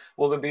were,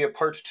 will there be a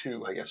part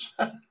 2, I guess?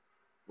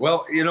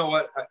 Well, you know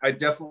what? I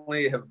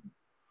definitely have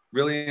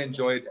really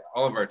enjoyed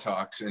all of our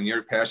talks, and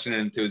your passion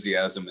and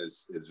enthusiasm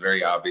is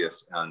very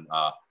obvious. And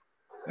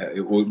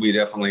we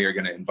definitely are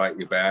going to invite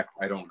you back.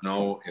 I don't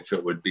know if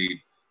it would be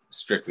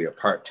strictly a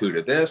part 2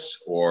 to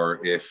this,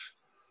 or if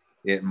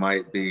it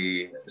might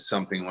be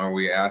something where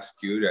we ask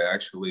you to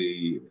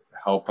actually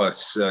help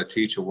us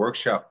teach a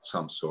workshop of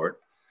some sort.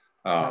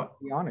 I'd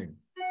be honored.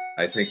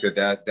 I think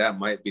that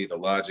might be the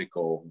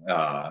logical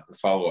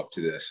follow-up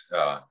to this.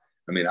 I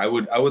mean, I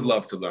would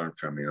love to learn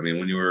from you. I mean,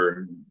 when you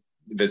were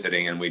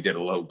visiting and we did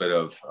a little bit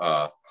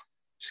of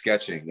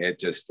sketching,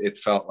 it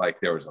felt like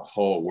there was a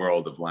whole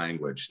world of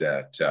language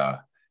that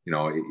you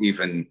know,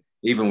 even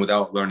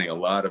without learning a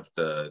lot of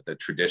the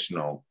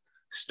traditional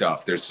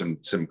stuff, there's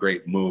some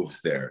great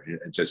moves there,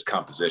 just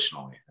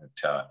compositionally,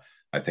 that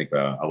I think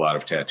a lot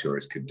of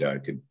tattooers could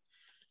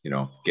you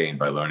know, gain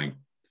by learning.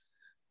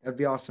 That'd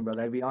be awesome,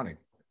 brother. I'd be honored.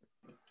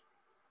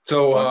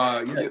 So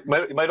yeah.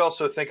 You might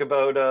also think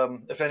about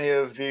if any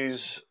of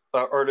these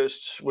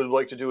artists would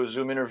like to do a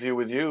Zoom interview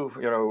with you,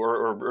 you know,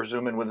 or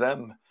Zoom in with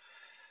them.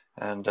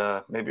 And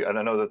maybe, I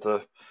don't know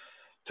that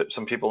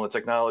some people in the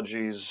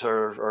technologies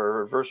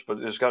are averse,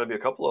 but there's got to be a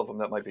couple of them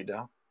that might be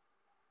down.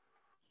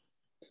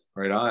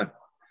 Right on.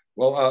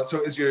 Well,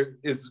 so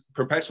is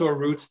Perpetual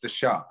Roots the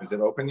shop? Is it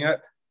open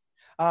yet?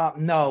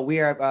 No, we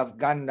are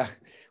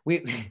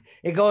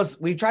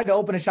we tried to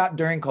open a shop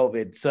during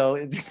COVID, so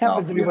it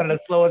happens to be one of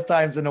the slowest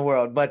times in the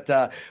world,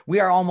 but we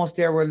are almost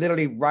there. We're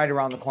literally right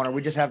around the corner.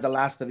 We just have the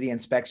last of the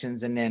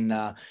inspections, and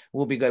then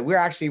we'll be good. We're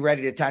actually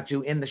ready to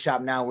tattoo in the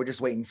shop now. We're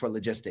just waiting for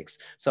logistics.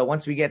 So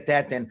once we get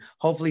that, then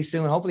hopefully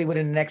soon, hopefully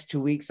within the next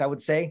 2 weeks, I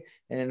would say,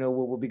 and then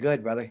we'll be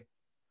good, brother.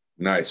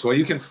 Nice. Well,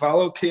 you can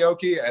follow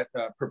Kyoki at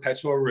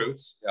Perpetual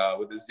Roots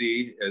with a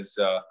Z as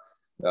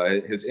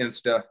his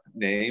Insta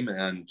name.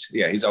 And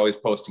yeah, he's always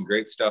posting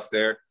great stuff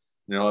there.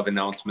 And he'll have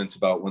announcements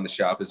about when the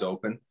shop is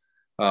open.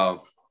 Yeah,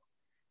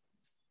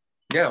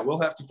 we'll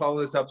have to follow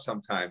this up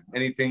sometime.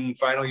 Anything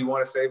final you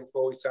want to say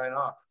before we sign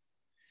off?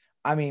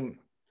 I mean,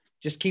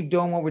 just keep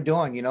doing what we're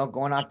doing, you know,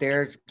 going out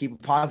there, keep a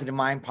positive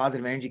mind,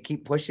 positive energy,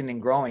 keep pushing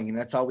and growing. And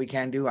that's all we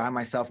can do. I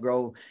myself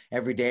grow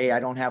every day.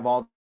 I don't have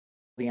all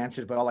the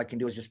answers, but all I can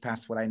do is just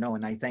pass what I know.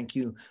 And I thank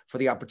you for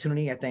the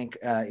opportunity. I thank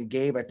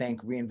Gabe. I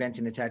thank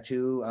Reinventing the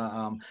Tattoo,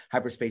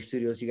 Hyperspace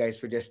Studios, you guys,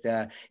 for just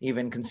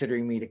even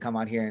considering me to come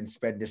out here and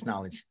spread this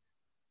knowledge.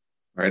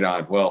 Right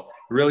on. Well,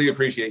 really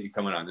appreciate you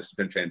coming on. This has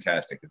been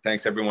fantastic. And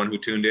thanks everyone who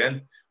tuned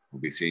in.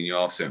 We'll be seeing you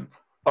all soon.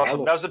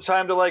 Awesome. Now's the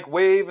time to like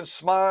wave and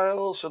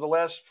smile. So the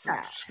last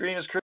screen is